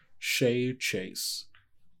Collins, Shay Chase,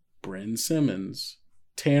 Bryn Simmons,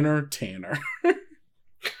 Tanner. Does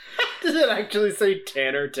it actually say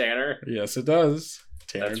Tanner? Yes, it does.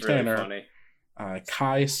 That's really funny.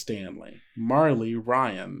 Kai Stanley, Marley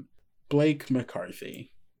Ryan, Blake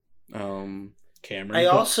McCarthy, Cameron.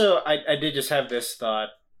 I did just have this thought,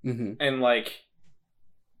 and like,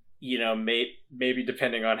 maybe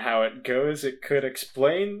depending on how it goes, it could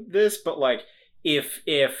explain this. But like, if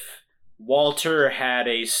Walter had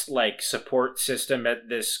a support system at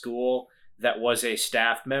this school that was a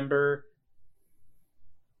staff member,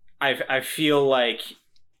 I feel like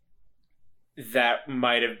that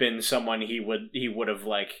might have been someone he would have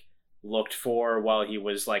like looked for while he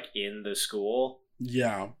was like in the school.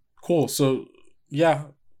 Yeah, cool. So yeah,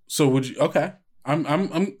 so would you? Okay, I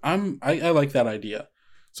like that idea.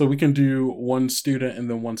 So we can do one student and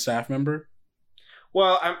then one staff member.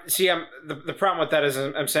 Well, the problem with that is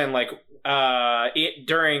I'm saying like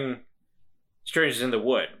during Strangers in the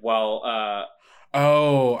Wood while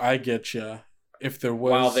oh, I get you. If there was,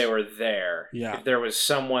 while they were there, if there was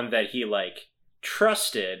someone that he like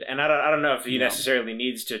trusted, and I don't know if he necessarily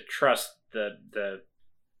needs to trust the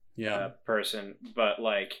person, but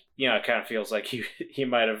like, it kind of feels like he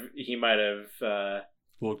might have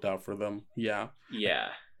looked out for them. Yeah.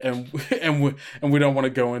 And we don't want to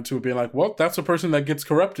go into it being like, well, that's a person that gets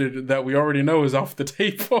corrupted that we already know is off the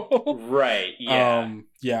table. Right. Yeah.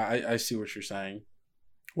 I see what you're saying.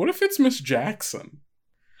 What if it's Miss Jackson?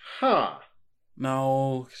 Huh.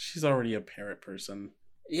 No, she's already a parrot person.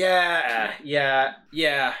 Yeah. Yeah.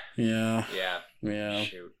 Yeah.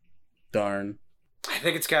 Shoot. Darn. I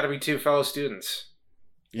think it's got to be two fellow students.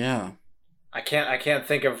 Yeah. I can't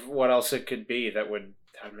think of what else it could be that would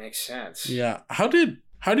make sense. Yeah. How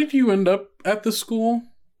did you end up at the school?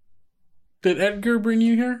 Did Edgar bring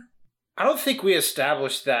you here? I don't think we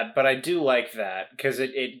established that, but I do like that because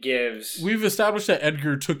it gives... We've established that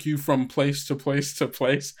Edgar took you from place to place to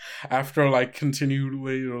place after, like,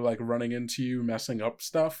 continually, like, running into you, messing up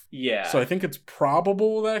stuff. Yeah. So I think it's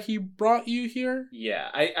probable that he brought you here. Yeah,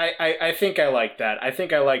 I think I like that. I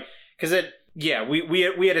think I like... Because it... Yeah,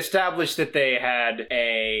 we had established that they had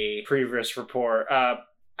a previous rapport.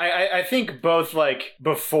 I think both, like,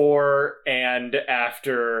 before and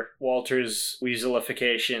after Walter's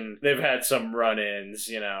weaselification, they've had some run-ins,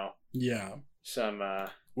 you know? Yeah. Some,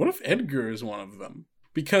 What if Edgar is one of them?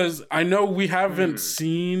 Because I know we haven't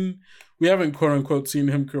quote-unquote seen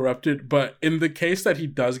him corrupted, but in the case that he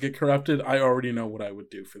does get corrupted, I already know what I would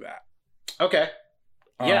do for that. Okay.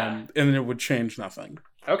 Yeah. And it would change nothing.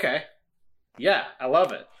 Okay. Yeah, I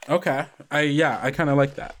love it. Okay. I kind of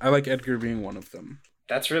like that. I like Edgar being one of them.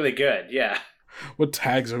 That's really good, yeah. What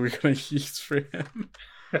tags are we going to use for him?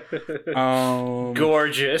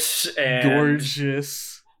 Gorgeous and...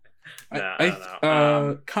 Gorgeous.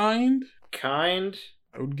 No. Kind? Kind?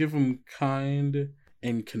 I would give him kind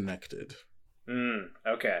and connected.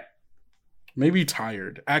 Okay. Maybe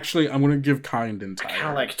tired. Actually, I'm going to give kind and tired. I kind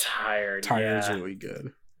of like tired. Tired's really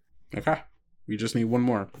good. Okay. We just need one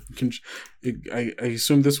more. You can, I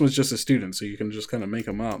assume this was just a student, so you can just kind of make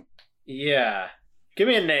them up. Yeah. Give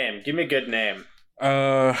me a name. Give me a good name.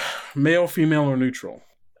 Male, female, or neutral?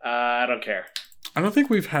 I don't care. I don't think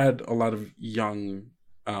we've had a lot of young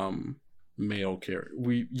male character.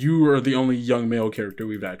 You are the only young male character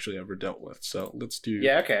we've actually ever dealt with. So let's do...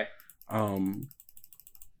 Yeah, okay.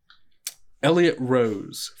 Elliot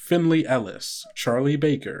Rose, Finley Ellis, Charlie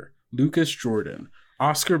Baker, Lucas Jordan,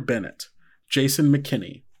 Oscar Bennett, Jason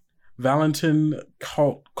McKinney, Valentin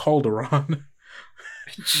Calderon.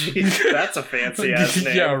 Jeez, that's a fancy ass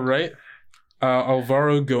name. Yeah, right?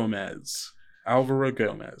 Alvaro Gomez,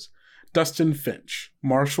 Dustin Finch,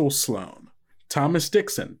 Marshall Sloan, Thomas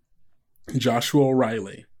Dixon, Joshua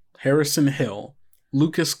O'Reilly, Harrison Hill,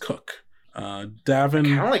 Lucas Cook, Davin...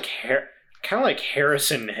 Kind of like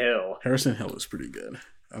Harrison Hill. Harrison Hill is pretty good.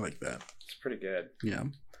 I like that. It's pretty good. Yeah.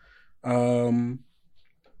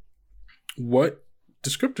 What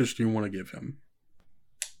descriptors do you want to give him?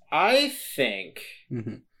 I think...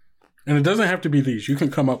 Mm-hmm. And it doesn't have to be these. You can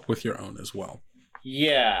come up with your own as well.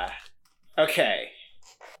 Yeah. Okay.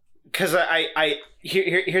 Because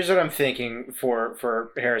here's what I'm thinking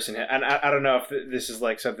for Harrison Hill. And I don't know if this is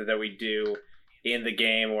like something that we do in the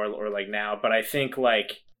game or like now, but I think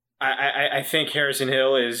like I think Harrison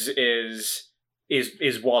Hill is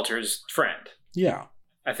Walter's friend. Yeah.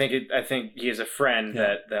 I think he is a friend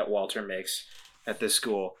that Walter makes at this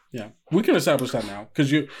school. Yeah, we can establish that now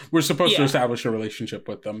because we're supposed to establish a relationship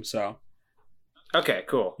with them. So, okay,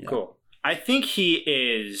 cool. I think he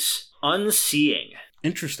is unseeing.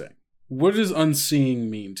 Interesting. What does unseeing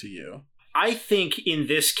mean to you? I think in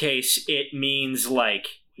this case it means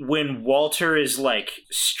like when Walter is like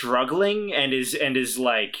struggling and is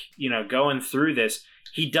like, you know, going through this,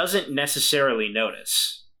 he doesn't necessarily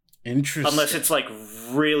notice. Interesting. Unless it's like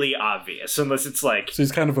really obvious. Unless it's like, so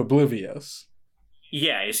he's kind of oblivious.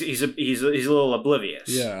 Yeah, he's a little oblivious.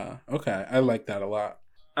 Yeah. Okay, I like that a lot.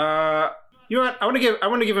 You know what? I want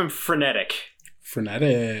to give him frenetic.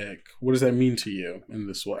 Frenetic. What does that mean to you in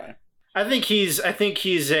this way? I think he's just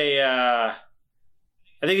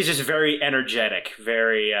very energetic,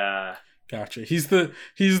 very Gotcha. He's the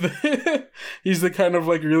he's the kind of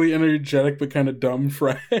like really energetic but kind of dumb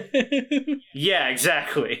friend. Yeah,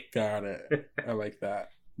 exactly. Got it. I like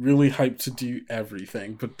that. Really hyped to do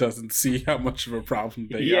everything, but doesn't see how much of a problem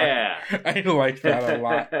they are. I like that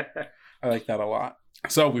a lot.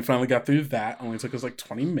 So we finally got through that. Only took us like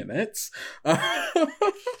 20 minutes.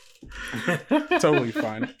 Totally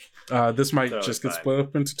fine. This might just get split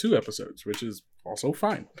up into 2 episodes, which is also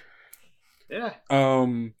fine. Yeah.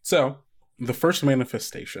 So the first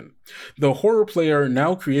manifestation. The horror player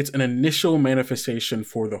now creates an initial manifestation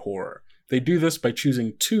for the horror. They do this by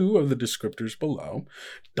choosing 2 of the descriptors below.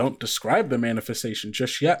 Don't describe the manifestation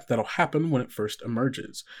just yet. That'll happen when it first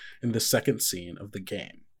emerges in the second scene of the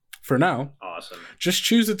game. For now, awesome. Just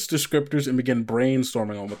choose its descriptors and begin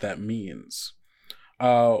brainstorming on what that means.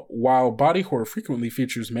 While body horror frequently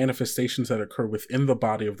features manifestations that occur within the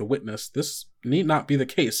body of the witness, this need not be the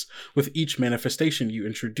case with each manifestation you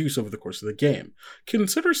introduce over the course of the game.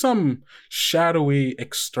 Consider some shadowy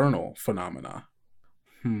external phenomena.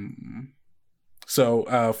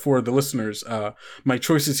 So for the listeners, my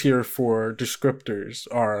choices here for descriptors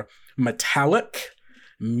are metallic,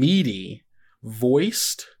 meaty,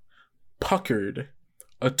 voiced, puckered,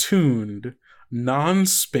 attuned,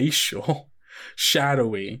 non-spatial,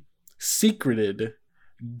 shadowy, secreted,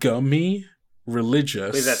 gummy,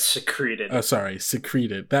 religious. Wait, that's secreted.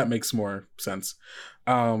 Secreted. That makes more sense.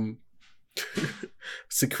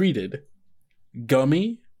 Secreted,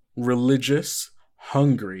 gummy, religious,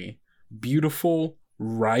 hungry, beautiful,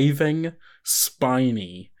 writhing,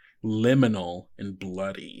 spiny, liminal, and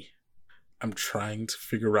bloody. I'm trying to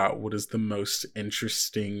figure out what is the most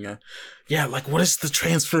interesting. What is the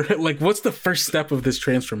transfer? Like, what's the first step of this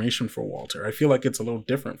transformation for Walter? I feel like it's a little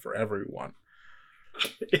different for everyone.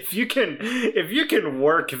 If you can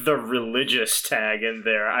work the religious tag in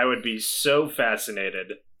there, I would be so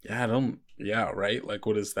fascinated. Yeah, right? Like,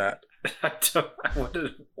 what is that?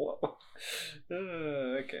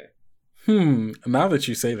 Okay. Now that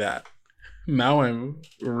you say that, now I'm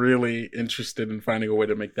really interested in finding a way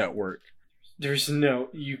to make that work. There's no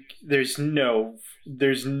way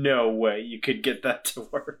you could get that to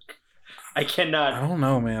work. I cannot. I don't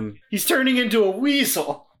know, man. He's turning into a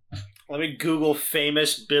weasel. Let me Google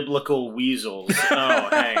famous biblical weasels. Oh,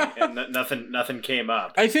 hey, and nothing came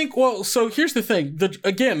up. I think. Well, so here's the thing.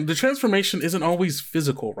 The transformation isn't always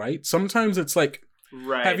physical, right? Sometimes it's like.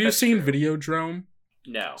 Right. Have you seen Videodrome?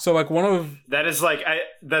 No. So like one of that is like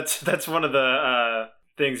that's one of the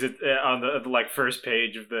things that on the like first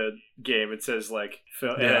page of the game it says like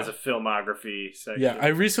it has a filmography section. Yeah,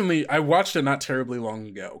 I watched it not terribly long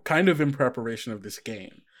ago, kind of in preparation of this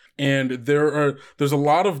game. And there's a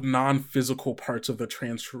lot of non-physical parts of the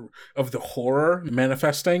transfer of the horror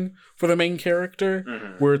manifesting for the main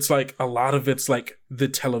character, where it's like a lot of it's like the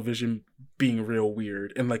television being real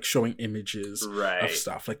weird and like showing images of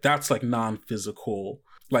stuff. Like that's like non-physical.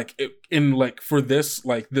 Like for this,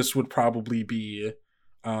 like this would probably be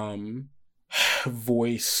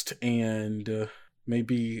voiced and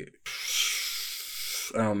maybe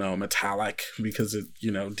I don't know, metallic, because it,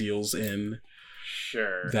 deals in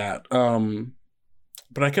that.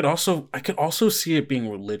 But I could also see it being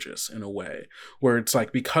religious in a way where it's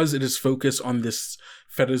like, because it is focused on this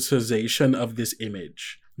fetishization of this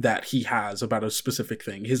image that he has about a specific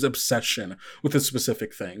thing, his obsession with a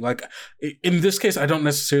specific thing. Like in this case, I don't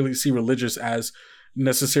necessarily see religious as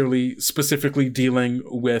necessarily specifically dealing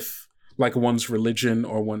with like one's religion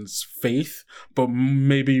or one's faith, but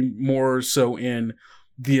maybe more so in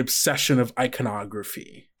the obsession of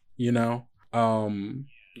iconography, Yeah.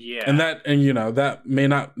 And that may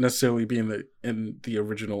not necessarily be in the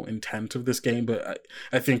original intent of this game, but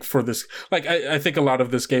I think for this, like, I think a lot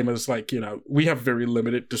of this game is like, we have very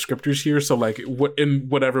limited descriptors here. So like in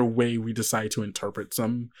whatever way we decide to interpret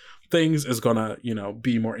some things is gonna,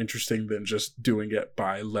 be more interesting than just doing it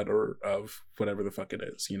by letter of whatever the fuck it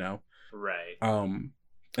is, Right.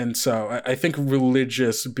 And so I think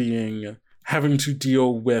religious having to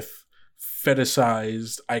deal with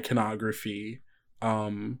fetishized iconography,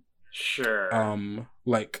 sure.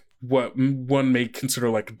 Like what one may consider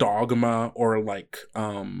like dogma or like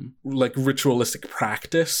ritualistic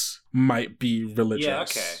practice might be religious. Yeah,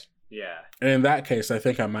 okay. Yeah. And in that case, I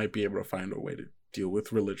think I might be able to find a way to deal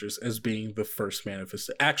with religious as being the first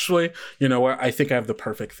manifestation. Actually, you know what? I think I have the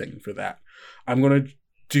perfect thing for that. I'm going to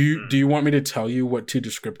do you want me to tell you what two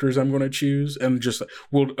descriptors I'm going to choose? And just,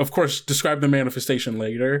 we'll, of course, describe the manifestation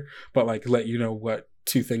later, but like let you know what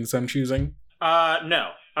two things I'm choosing?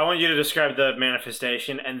 No. I want you to describe the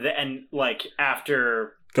manifestation and like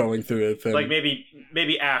after going through it. Like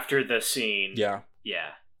maybe after the scene. Yeah.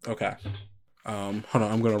 Yeah. Okay. Hold on,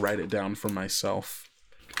 I'm going to write it down for myself.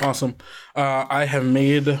 Awesome. I have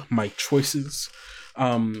made my choices.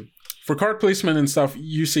 For card placement and stuff,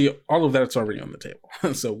 you see all of that's already on the table.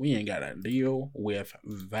 So we ain't got to deal with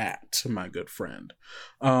that, my good friend.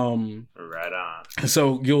 Right on.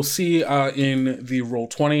 So you'll see in the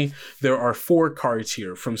Roll20, there are 4 cards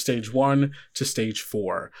here from stage 1 to stage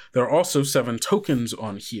 4. There are also 7 tokens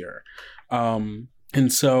on here. And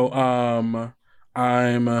so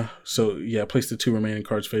place the 2 remaining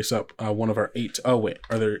cards face up. One of our 8. Oh wait,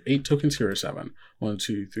 are there 8 tokens here or 7? 1,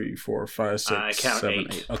 2, 3, 4, 5, 6, I count 7,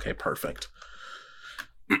 8. 8. Okay, perfect.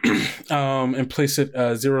 And place it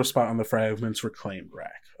 0 spot on the fragments reclaimed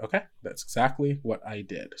rack. Okay, that's exactly what I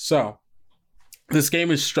did. So this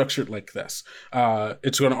game is structured like this.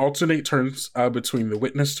 It's going to alternate turns between the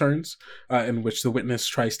witness turns, in which the witness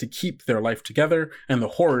tries to keep their life together, and the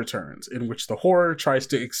horror turns, in which the horror tries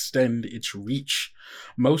to extend its reach.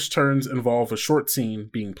 Most turns involve a short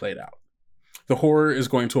scene being played out. The horror is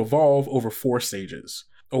going to evolve over 4 stages: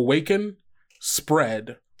 awaken,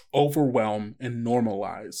 spread, overwhelm, and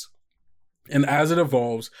normalize. And as it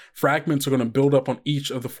evolves, fragments are going to build up on each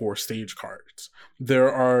of the 4 stage cards.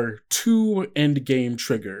 There are 2 endgame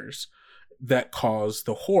triggers that cause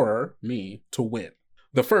the horror, me, to win.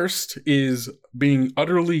 The first is being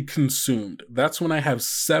utterly consumed. That's when I have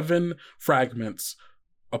 7 fragments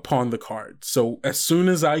upon the card. So as soon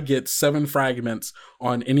as I get 7 fragments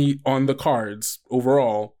on the cards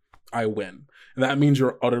overall, I win. And that means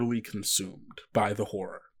you're utterly consumed by the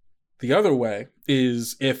horror. The other way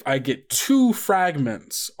is if I get 2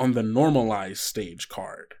 fragments on the normalized stage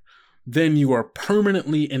card, then you are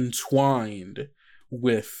permanently entwined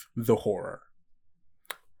with the horror.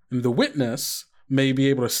 And the witness may be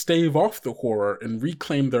able to stave off the horror and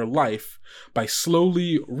reclaim their life by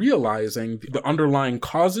slowly realizing the underlying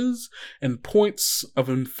causes and points of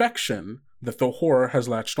infection that the horror has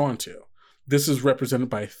latched onto. This is represented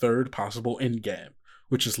by a third possible endgame,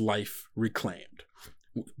 which is life reclaimed.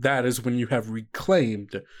 That is when you have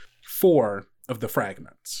reclaimed 4 of the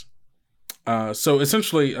fragments. So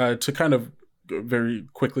essentially, to kind of very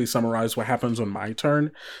quickly summarize what happens on my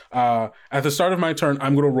turn, at the start of my turn,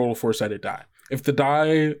 I'm going to roll a 4-sided die. If the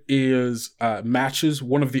die is matches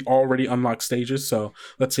one of the already unlocked stages, so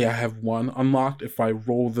let's say I have 1 unlocked, if I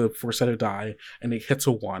roll the 4-sided die and it hits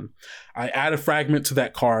a 1, I add a fragment to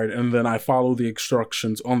that card and then I follow the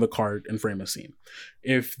instructions on the card and frame a scene.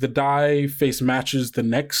 If the die face matches the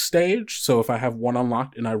next stage, so if I have 1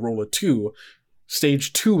 unlocked and I roll a 2,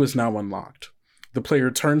 stage 2 is now unlocked. The player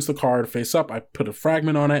turns the card face up, I put a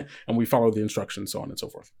fragment on it, and we follow the instructions, so on and so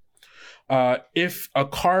forth. If a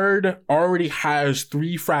card already has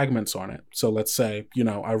 3 fragments on it, so let's say,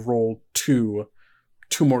 I roll 2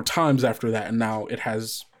 more times after that, and now it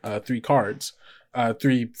has 3 cards,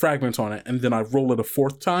 3 fragments on it, and then I roll it a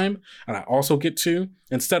 4th time, and I also get 2.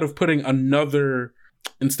 Instead of putting another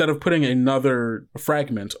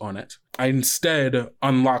fragment on it, I instead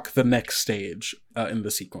unlock the next stage in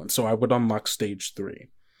the sequence. So I would unlock stage 3.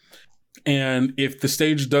 And if the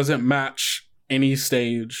stage doesn't match any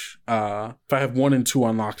stage, if I have 1 and 2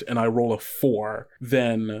 unlocked and I roll a 4,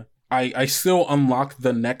 then I still unlock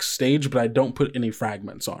the next stage, but I don't put any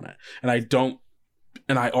fragments on it. And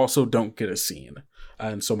I also don't get a scene.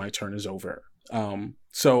 And so my turn is over.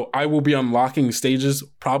 So I will be unlocking stages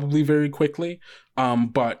probably very quickly,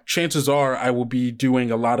 but chances are I will be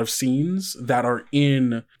doing a lot of scenes that are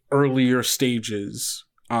in earlier stages.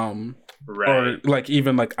 Right. Or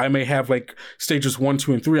even I may have stages 1,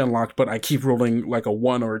 2, and 3 unlocked, but I keep rolling a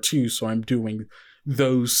 1 or a 2, so I'm doing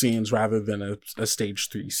those scenes rather than a stage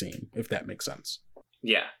 3 scene, if that makes sense.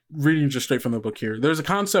 Yeah. Reading just straight from the book here, there's a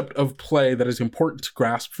concept of play that is important to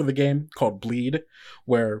grasp for the game called bleed,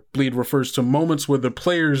 where bleed refers to moments where the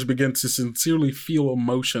players begin to sincerely feel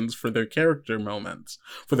emotions for their character moments.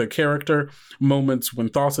 Moments when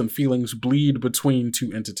thoughts and feelings bleed between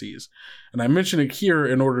 2 entities. And I mention it here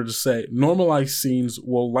in order to say normalized scenes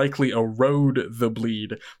will likely erode the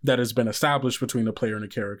bleed that has been established between a player and a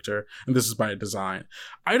character, and this is by design.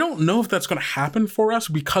 I don't know if that's going to happen for us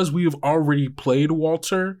because we have already played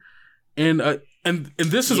Walter, and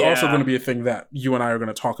this is also going to be a thing that you and I are going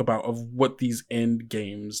to talk about of what these end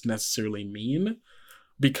games necessarily mean,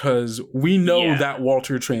 because we know that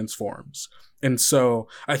Walter transforms. And so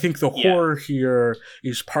I think the horror here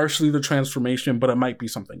is partially the transformation, but it might be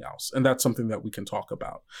something else. And that's something that we can talk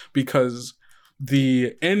about, because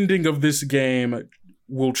the ending of this game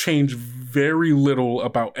will change very little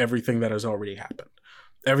about everything that has already happened.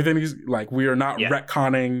 Everything is we are not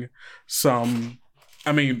retconning some.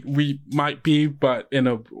 I mean, we might be, but in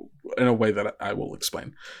a way that I will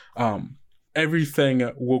explain.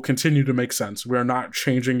 Everything will continue to make sense. We're not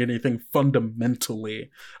changing anything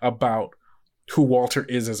fundamentally about who Walter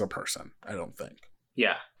is as a person, I don't think.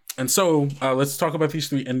 Yeah. And so let's talk about these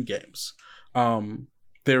 3 end games.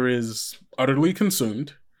 There is utterly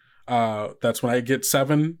consumed. That's when I get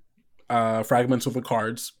 7 fragments of the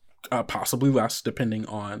cards, possibly less, depending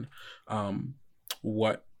on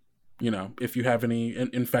what, if you have any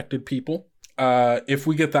infected people. If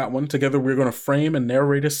we get that one, together we're going to frame and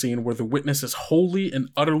narrate a scene where the witness is wholly and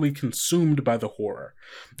utterly consumed by the horror.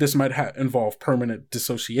 This might involve permanent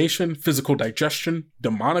dissociation, physical digestion,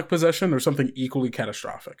 demonic possession, or something equally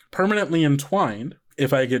catastrophic. Permanently entwined,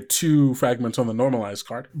 if I get 2 fragments on the normalized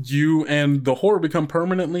card, you and the horror become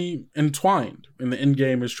permanently entwined, and the end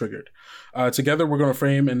game is triggered. Together, we're going to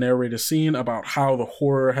frame and narrate a scene about how the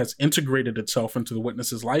horror has integrated itself into the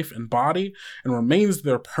witness's life and body and remains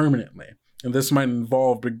there permanently. And this might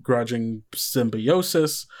involve begrudging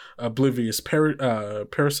symbiosis, oblivious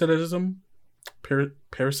parasitism,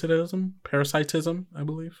 I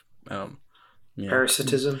believe. Yeah.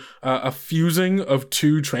 Parasitism. A fusing of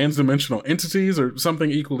two trans-dimensional entities or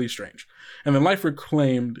something equally strange. And then Life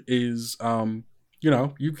Reclaimed is,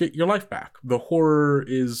 you get your life back. The horror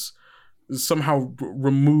is somehow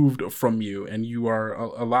removed from you and you are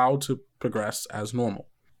allowed to progress as normal.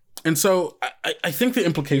 And so I think the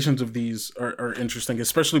implications of these are interesting,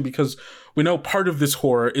 especially because we know part of this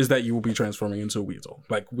horror is that you will be transforming into a weasel.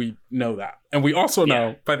 Like, we know that. And we also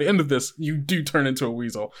know by the end of this, you do turn into a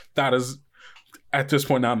weasel. That is, at this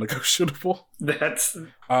point, non-negotiable. That's,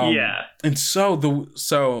 And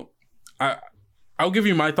I'll give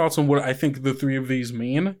you my thoughts on what I think the three of these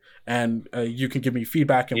mean, and you can give me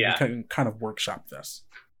feedback and we can kind of workshop this.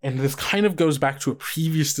 And this kind of goes back to a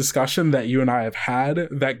previous discussion that you and I have had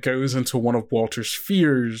that goes into one of Walter's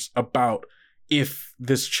fears about if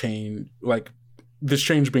this change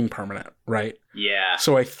being permanent, right? Yeah.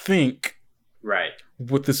 So I think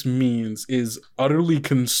what this means is utterly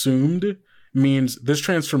consumed means this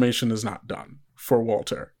transformation is not done for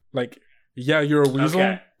Walter. Like, yeah, you're a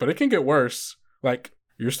weasel, but it can get worse. Like,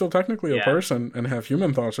 you're still technically a person and have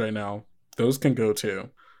human thoughts right now. Those can go too.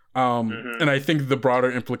 And I think the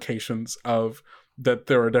broader implications of that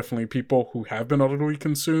there are definitely people who have been utterly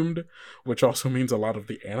consumed, which also means a lot of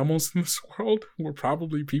the animals in this world were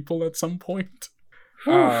probably people at some point.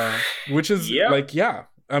 Which is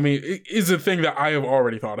I mean, it is a thing that I have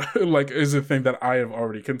already thought of. Like, is a thing that I have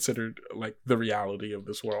already considered, like, the reality of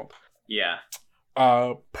this world. Yeah.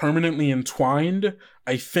 Permanently entwined,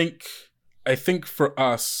 I think for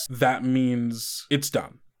us, that means it's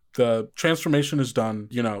done. The transformation is done.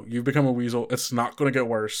 You've become a weasel. It's not going to get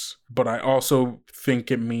worse. But I also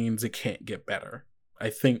think it means it can't get better. I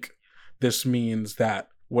think this means that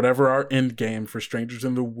whatever our end game for Strangers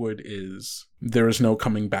in the Wood is, there is no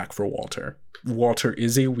coming back for Walter. Walter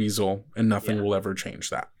is a weasel, and nothing will ever change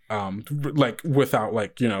that.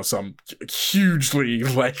 Without some hugely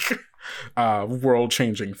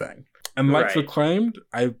world-changing thing. And Life Reclaimed,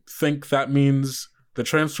 I think that means the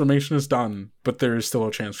transformation is done, but there is still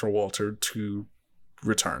a chance for Walter to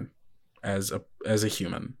return as a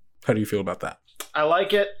human. How do you feel about that? I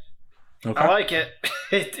like it. Okay. I like it.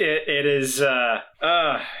 It is.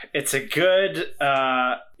 It's a good.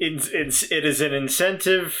 It is an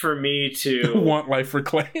incentive for me to want Life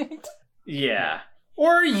Reclaimed. Yeah.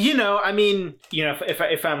 Or,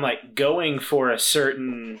 if I'm like going for a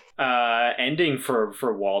certain ending for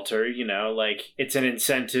Walter, it's an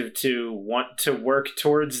incentive to want to work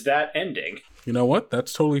towards that ending. You know what?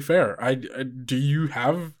 That's totally fair. You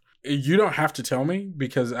don't have to tell me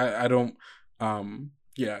because I don't,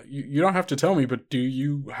 you don't have to tell me, but do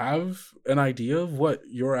you have an idea of what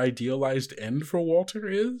your idealized end for Walter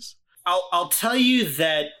is? I'll tell you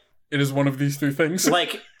that it is one of these three things.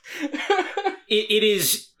 Like, It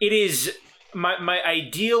is my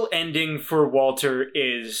ideal ending for Walter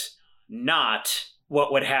is not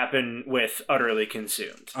what would happen with Utterly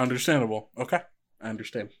Consumed. Understandable. Okay. I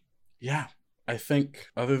understand. Yeah. I think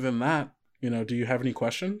other than that, do you have any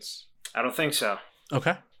questions? I don't think so.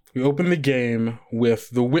 Okay. We open the game with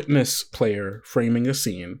the witness player framing a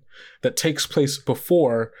scene that takes place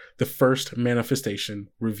before the first manifestation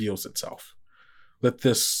reveals itself. Let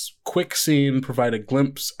this quick scene provide a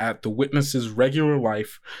glimpse at the witness's regular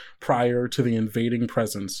life prior to the invading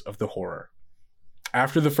presence of the horror.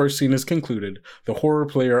 After the first scene is concluded, the horror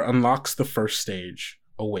player unlocks the first stage,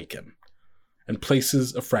 Awaken, and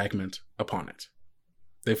places a fragment upon it.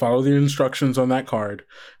 They follow the instructions on that card,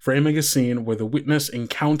 framing a scene where the witness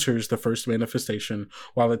encounters the first manifestation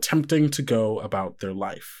while attempting to go about their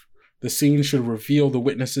life. The scene should reveal the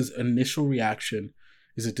witness's initial reaction.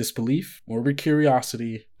 Is it disbelief, morbid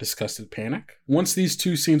curiosity, disgusted panic? Once these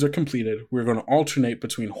two scenes are completed, we're going to alternate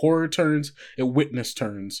between horror turns and witness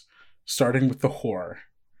turns, starting with the horror,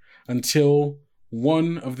 until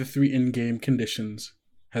one of the three in-game conditions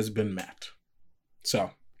has been met.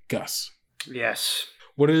 So, Gus. Yes.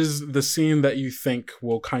 What is the scene that you think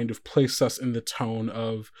will kind of place us in the tone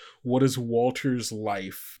of what is Walter's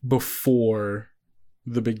life before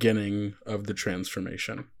the beginning of the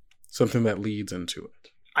transformation? Something that leads into it.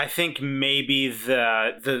 I think maybe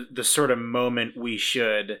the sort of moment we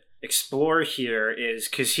should explore here is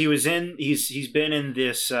because he's been in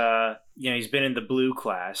this he's been in the blue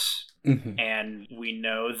class, and we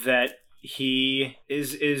know that he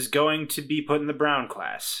is going to be put in the brown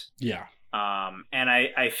class. Yeah. And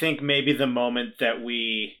I think maybe the moment that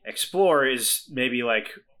we explore is maybe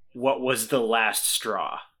like, what was the last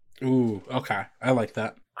straw? Ooh, okay. I like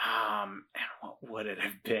that. And what would it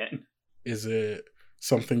have been? Is it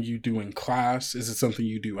something you do in class? Is it something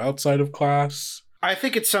you do outside of class? I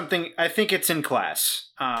think it's in class.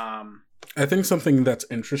 I think something that's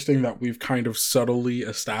interesting that we've kind of subtly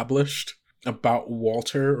established about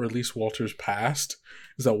Walter, or at least Walter's past,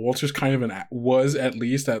 is that Walter's kind of was at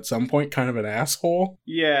least at some point kind of an asshole.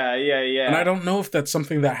 Yeah. And I don't know if that's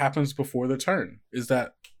something that happens before the turn. Is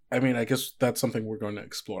that? I mean, I guess that's something we're going to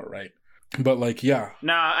explore, right? But like, yeah.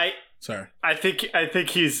 Nah, Sorry. I think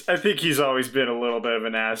he's always been a little bit of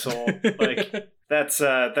an asshole. Like that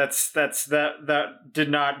did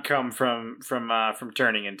not come from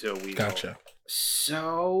turning into a weasel. Gotcha.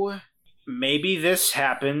 So maybe this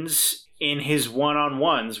happens in his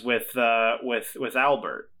one-on-ones with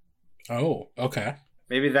Albert. Oh, okay.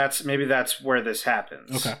 Maybe that's where this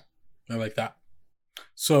happens. Okay. I like that.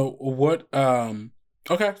 So what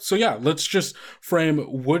okay, so yeah, let's just frame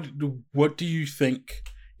what do you think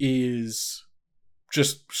is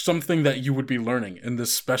just something that you would be learning in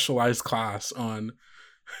this specialized class on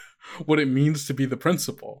what it means to be the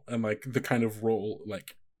principal and like the kind of role,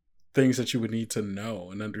 like things that you would need to know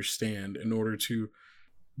and understand in order to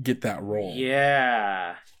get that role.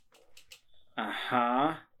 Yeah.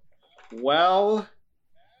 Uh-huh. Well,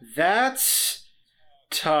 that's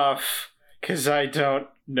tough because I don't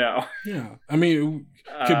know. Yeah. I mean,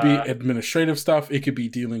 it could be administrative stuff. It could be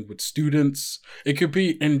dealing with students. It could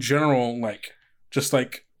be in general, like, just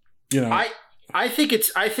like, you know. I think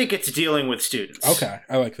it's dealing with students. Okay.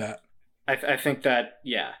 I like that. I think that,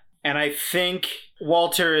 yeah. And I think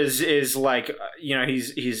Walter is like, you know,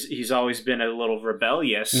 he's always been a little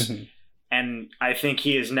rebellious. Mm-hmm. And I think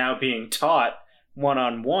he is now being taught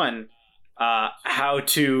one-on-one how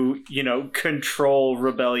to, you know, control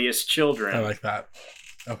rebellious children. I like that.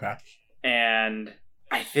 Okay. And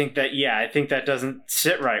I think that doesn't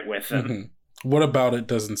sit right with him. Mm-hmm. What about it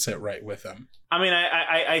doesn't sit right with him? I mean,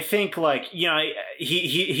 I think, like, you know,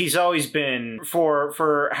 he's always been,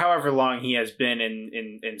 for however long he has been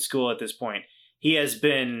in school at this point, he has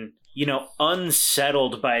been, you know,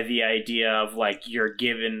 unsettled by the idea of, like, you're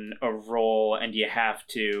given a role and you have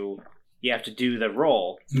to do the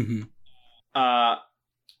role. Mm-hmm.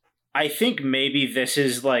 I think maybe this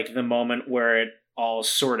is, like, the moment where it all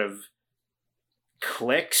sort of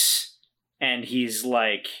clicks, and he's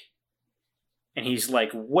like,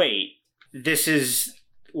 wait, this is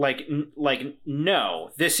like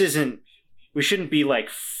no, this isn't, we shouldn't be like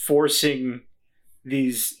forcing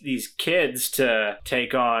these kids to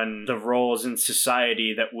take on the roles in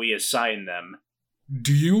society that we assign them.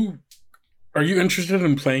 Are you interested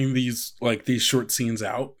in playing these short scenes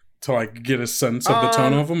out to like get a sense of the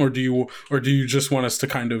tone of them, or do you just want us to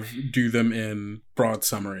kind of do them in broad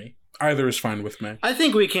summary? Either is fine with me. I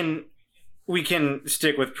think we can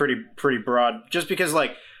stick with pretty broad, just because,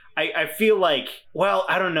 like, I feel like, well,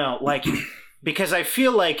 I don't know, like, because I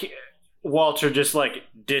feel like Walter just, like,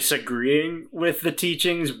 disagreeing with the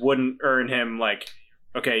teachings wouldn't earn him, like,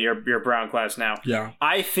 okay, you're Brown class now. Yeah.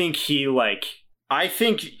 I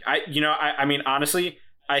mean, honestly,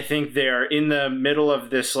 I think they're in the middle of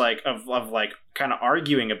this, like, of kind of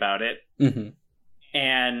arguing about it. Mm-hmm.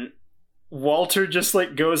 And Walter just,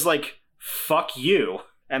 like, goes, like, fuck you,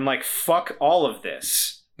 and, like, fuck all of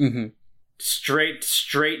this. Mm-hmm. Straight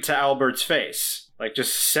to Albert's face. Like,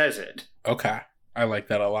 just says it. Okay. I like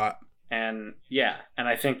that a lot. And, yeah, and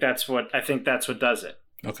I think that's what does it.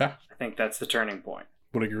 Okay. I think that's the turning point.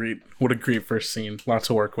 What a great first scene. Lots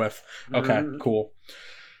to work with. Okay, cool.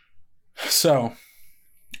 So,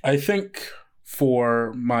 I think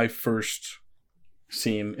for my first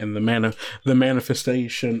scene in the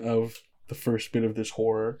manifestation of the first bit of this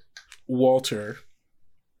horror, Walter,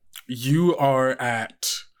 you are at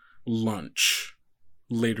lunch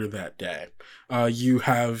later that day. You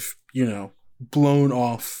have, you know, blown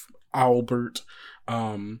off Albert,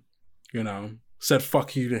 you know, said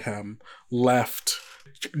fuck you to him, left,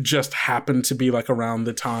 just happened to be like around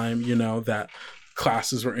the time, you know, that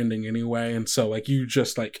classes were ending anyway, and so like you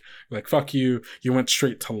just like fuck you, you went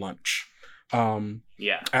straight to lunch.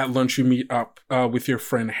 Yeah. At lunch you meet up with your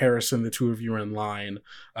friend Harrison. The two of you are in line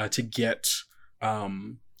to get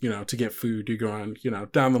to get food. You go on, you know,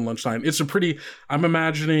 down the lunch line. It's a pretty, I'm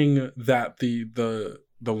imagining that the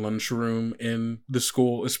lunchroom in the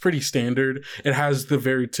school is pretty standard. It has the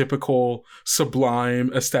very typical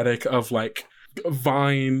sublime aesthetic of like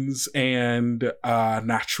vines and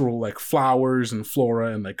natural like flowers and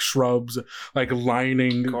flora and like shrubs like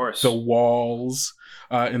lining the walls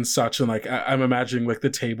and such. And like I'm imagining like the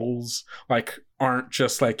tables like aren't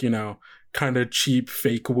just like, you know, kind of cheap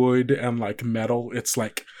fake wood and like metal. It's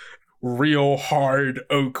like real hard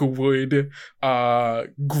oak wood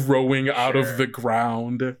growing out of the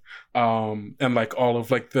ground, and like all of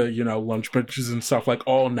like the, you know, lunch benches and stuff, like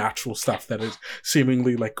all natural stuff that is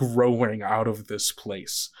seemingly like growing out of this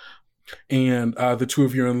place. And the two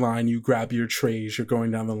of you are in line. You grab your trays. You're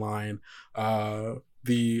going down the line.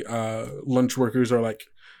 The lunch workers are like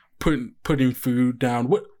putting food down.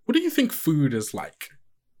 What do you think food is like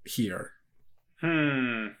here?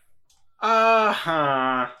 I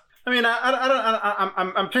mean,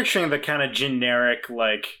 I'm picturing the kind of generic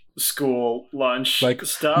like school lunch like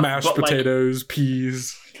stuff, mashed potatoes,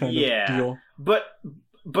 peas, kind of deal. But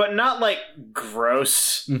not like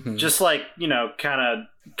gross. Mm-hmm. Just like, you know, kind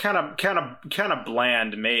of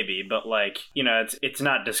bland maybe, but like, you know, it's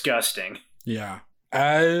not disgusting. Yeah.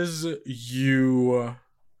 As you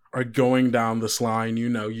are going down this line, you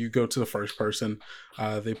know, you go to the first person,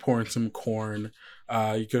 they pour in some corn.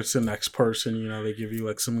 You go to the next person, you know, they give you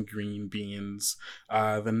like some green beans.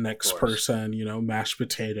 The next person, you know, mashed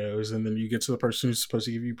potatoes. And then you get to the person who's supposed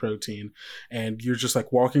to give you protein. And you're just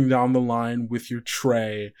like walking down the line with your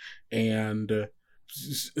tray and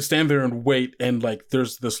stand there and wait. And like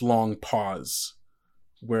there's this long pause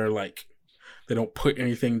where like they don't put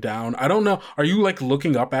anything down. I don't know. Are you like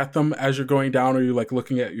looking up at them as you're going down? Or are you like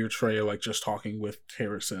looking at your tray or like just talking with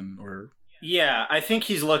Harrison or... Yeah, I think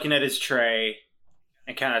he's looking at his tray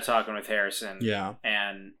and kind of talking with Harrison. Yeah.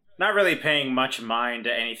 And not really paying much mind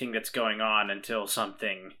to anything that's going on until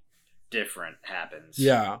something different happens.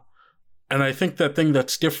 Yeah. And I think that thing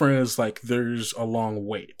that's different is like there's a long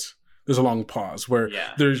wait. There's a long pause where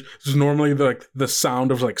there's normally the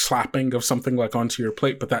sound of like slapping of something like onto your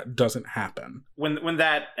plate, but that doesn't happen. When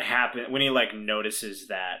that happens, when he like notices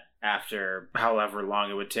that after however long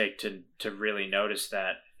it would take to really notice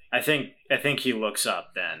that, I think he looks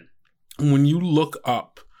up then. When you look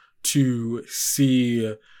up to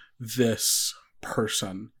see this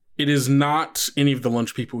person, it is not any of the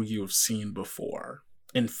lunch people you have seen before.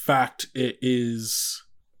 In fact, it is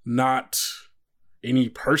not any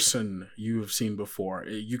person you have seen before.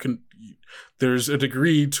 There's a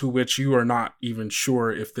degree to which you are not even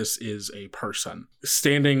sure if this is a person.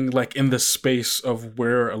 Standing like in the space of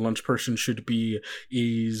where a lunch person should be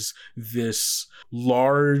is this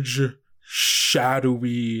large,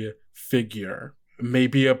 shadowy figure,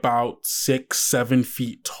 maybe about 6-7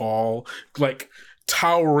 feet tall, like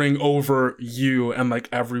towering over you and like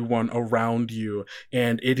everyone around you.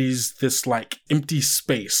 And it is this like empty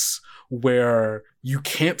space where you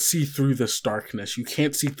can't see through this darkness. You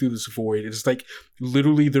can't see through this void. It's like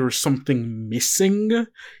literally there is something missing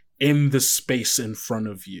in the space in front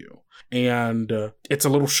of you. And it's a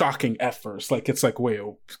little shocking at first. Like, it's like, wait,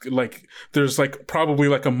 like, there's like probably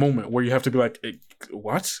like a moment where you have to be like,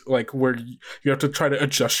 what? Like, where you have to try to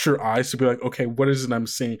adjust your eyes to be like, okay, what is it I'm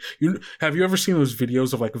seeing? Have you ever seen those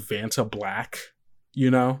videos of like Vanta Black?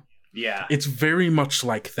 You know? Yeah. It's very much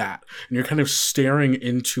like that. And you're kind of staring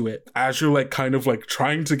into it as you're like kind of like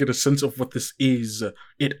trying to get a sense of what this is.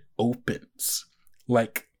 It opens.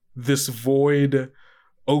 Like, this void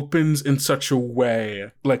opens in such a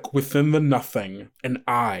way, like within the nothing, an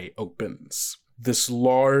eye opens. This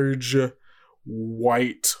large,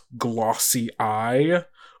 white, glossy eye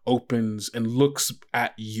opens and looks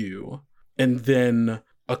at you. And then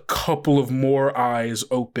a couple of more eyes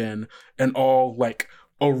open and all like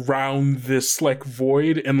around this like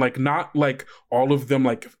void, and like not like all of them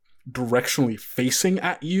like directionally facing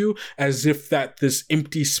at you, as if that this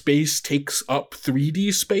empty space takes up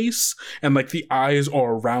 3D space and like the eyes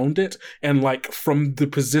are around it, and like from the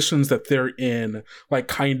positions that they're in, like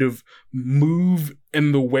kind of move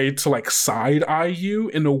in the way to like side eye you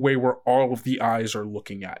in a way where all of the eyes are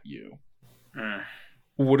looking at you.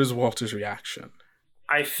 What is Walter's reaction?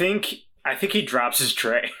 I think he drops his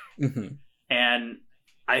tray. Mm-hmm. And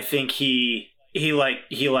I think he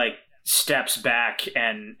steps back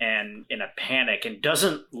and in a panic and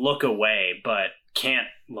doesn't look away, but can't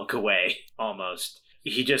look away almost.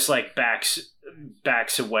 He just like backs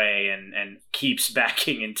away and keeps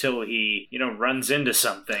backing until he, runs into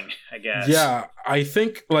something, I guess. Yeah, I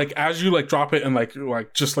think like as you like drop it and like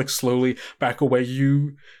just like slowly back away,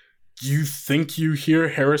 you think you hear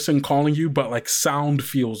Harrison calling you, but like sound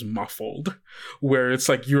feels muffled, where it's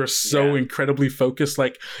like you're so incredibly focused,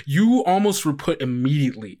 like you almost were put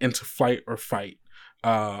immediately into fight or flight,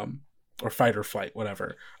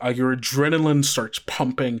 whatever. Your adrenaline starts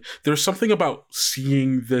pumping. There's something about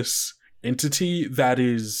seeing this entity that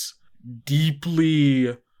is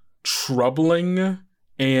deeply troubling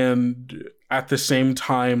and at the same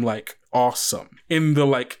time like awesome, in the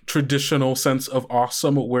like traditional sense of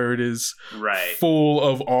awesome, where it is full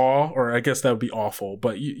of awe, or I guess that would be awful,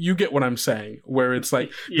 but you get what I'm saying, where it's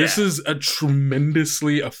like this is a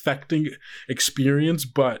tremendously affecting experience,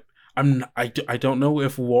 but I don't know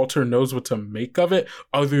if Walter knows what to make of it,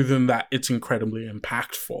 other than that it's incredibly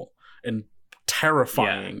impactful and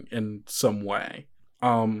terrifying in some way.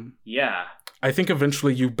 Yeah. I think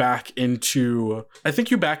eventually you back into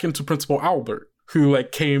Principal Albert, who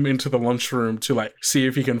like came into the lunchroom to like see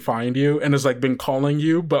if he can find you and has like been calling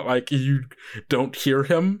you, but like you don't hear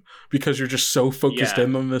him because you're just so focused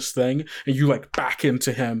in on this thing, and you like back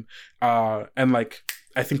into him, and like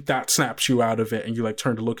I think that snaps you out of it, and you like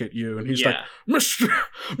turn to look at you, and he's like,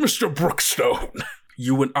 Mr. Brookstone,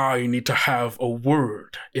 you and I need to have a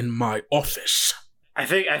word in my office. I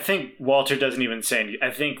think Walter doesn't even say anything.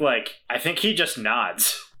 I think he just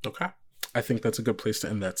nods. Okay. I think that's a good place to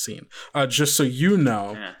end that scene. Just so you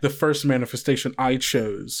know, the first manifestation I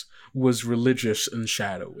chose was religious and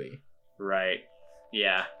shadowy. Right.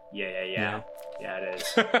 Yeah. Yeah, it is.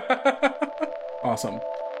 Awesome.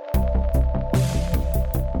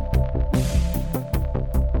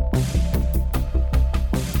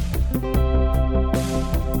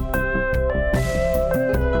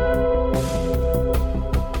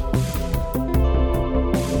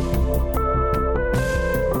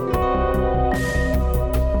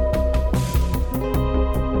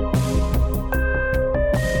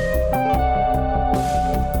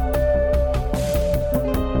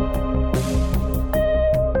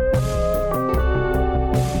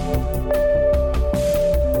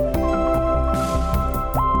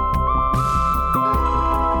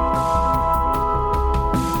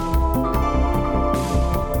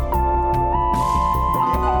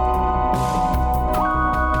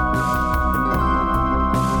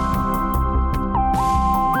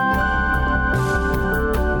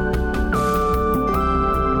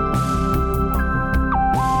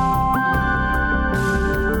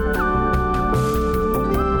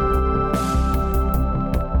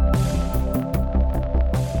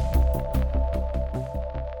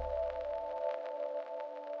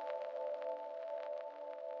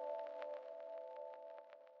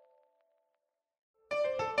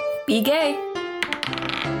 Be gay.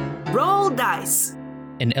 Roll dice.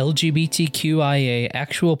 An LGBTQIA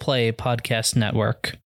actual play podcast network.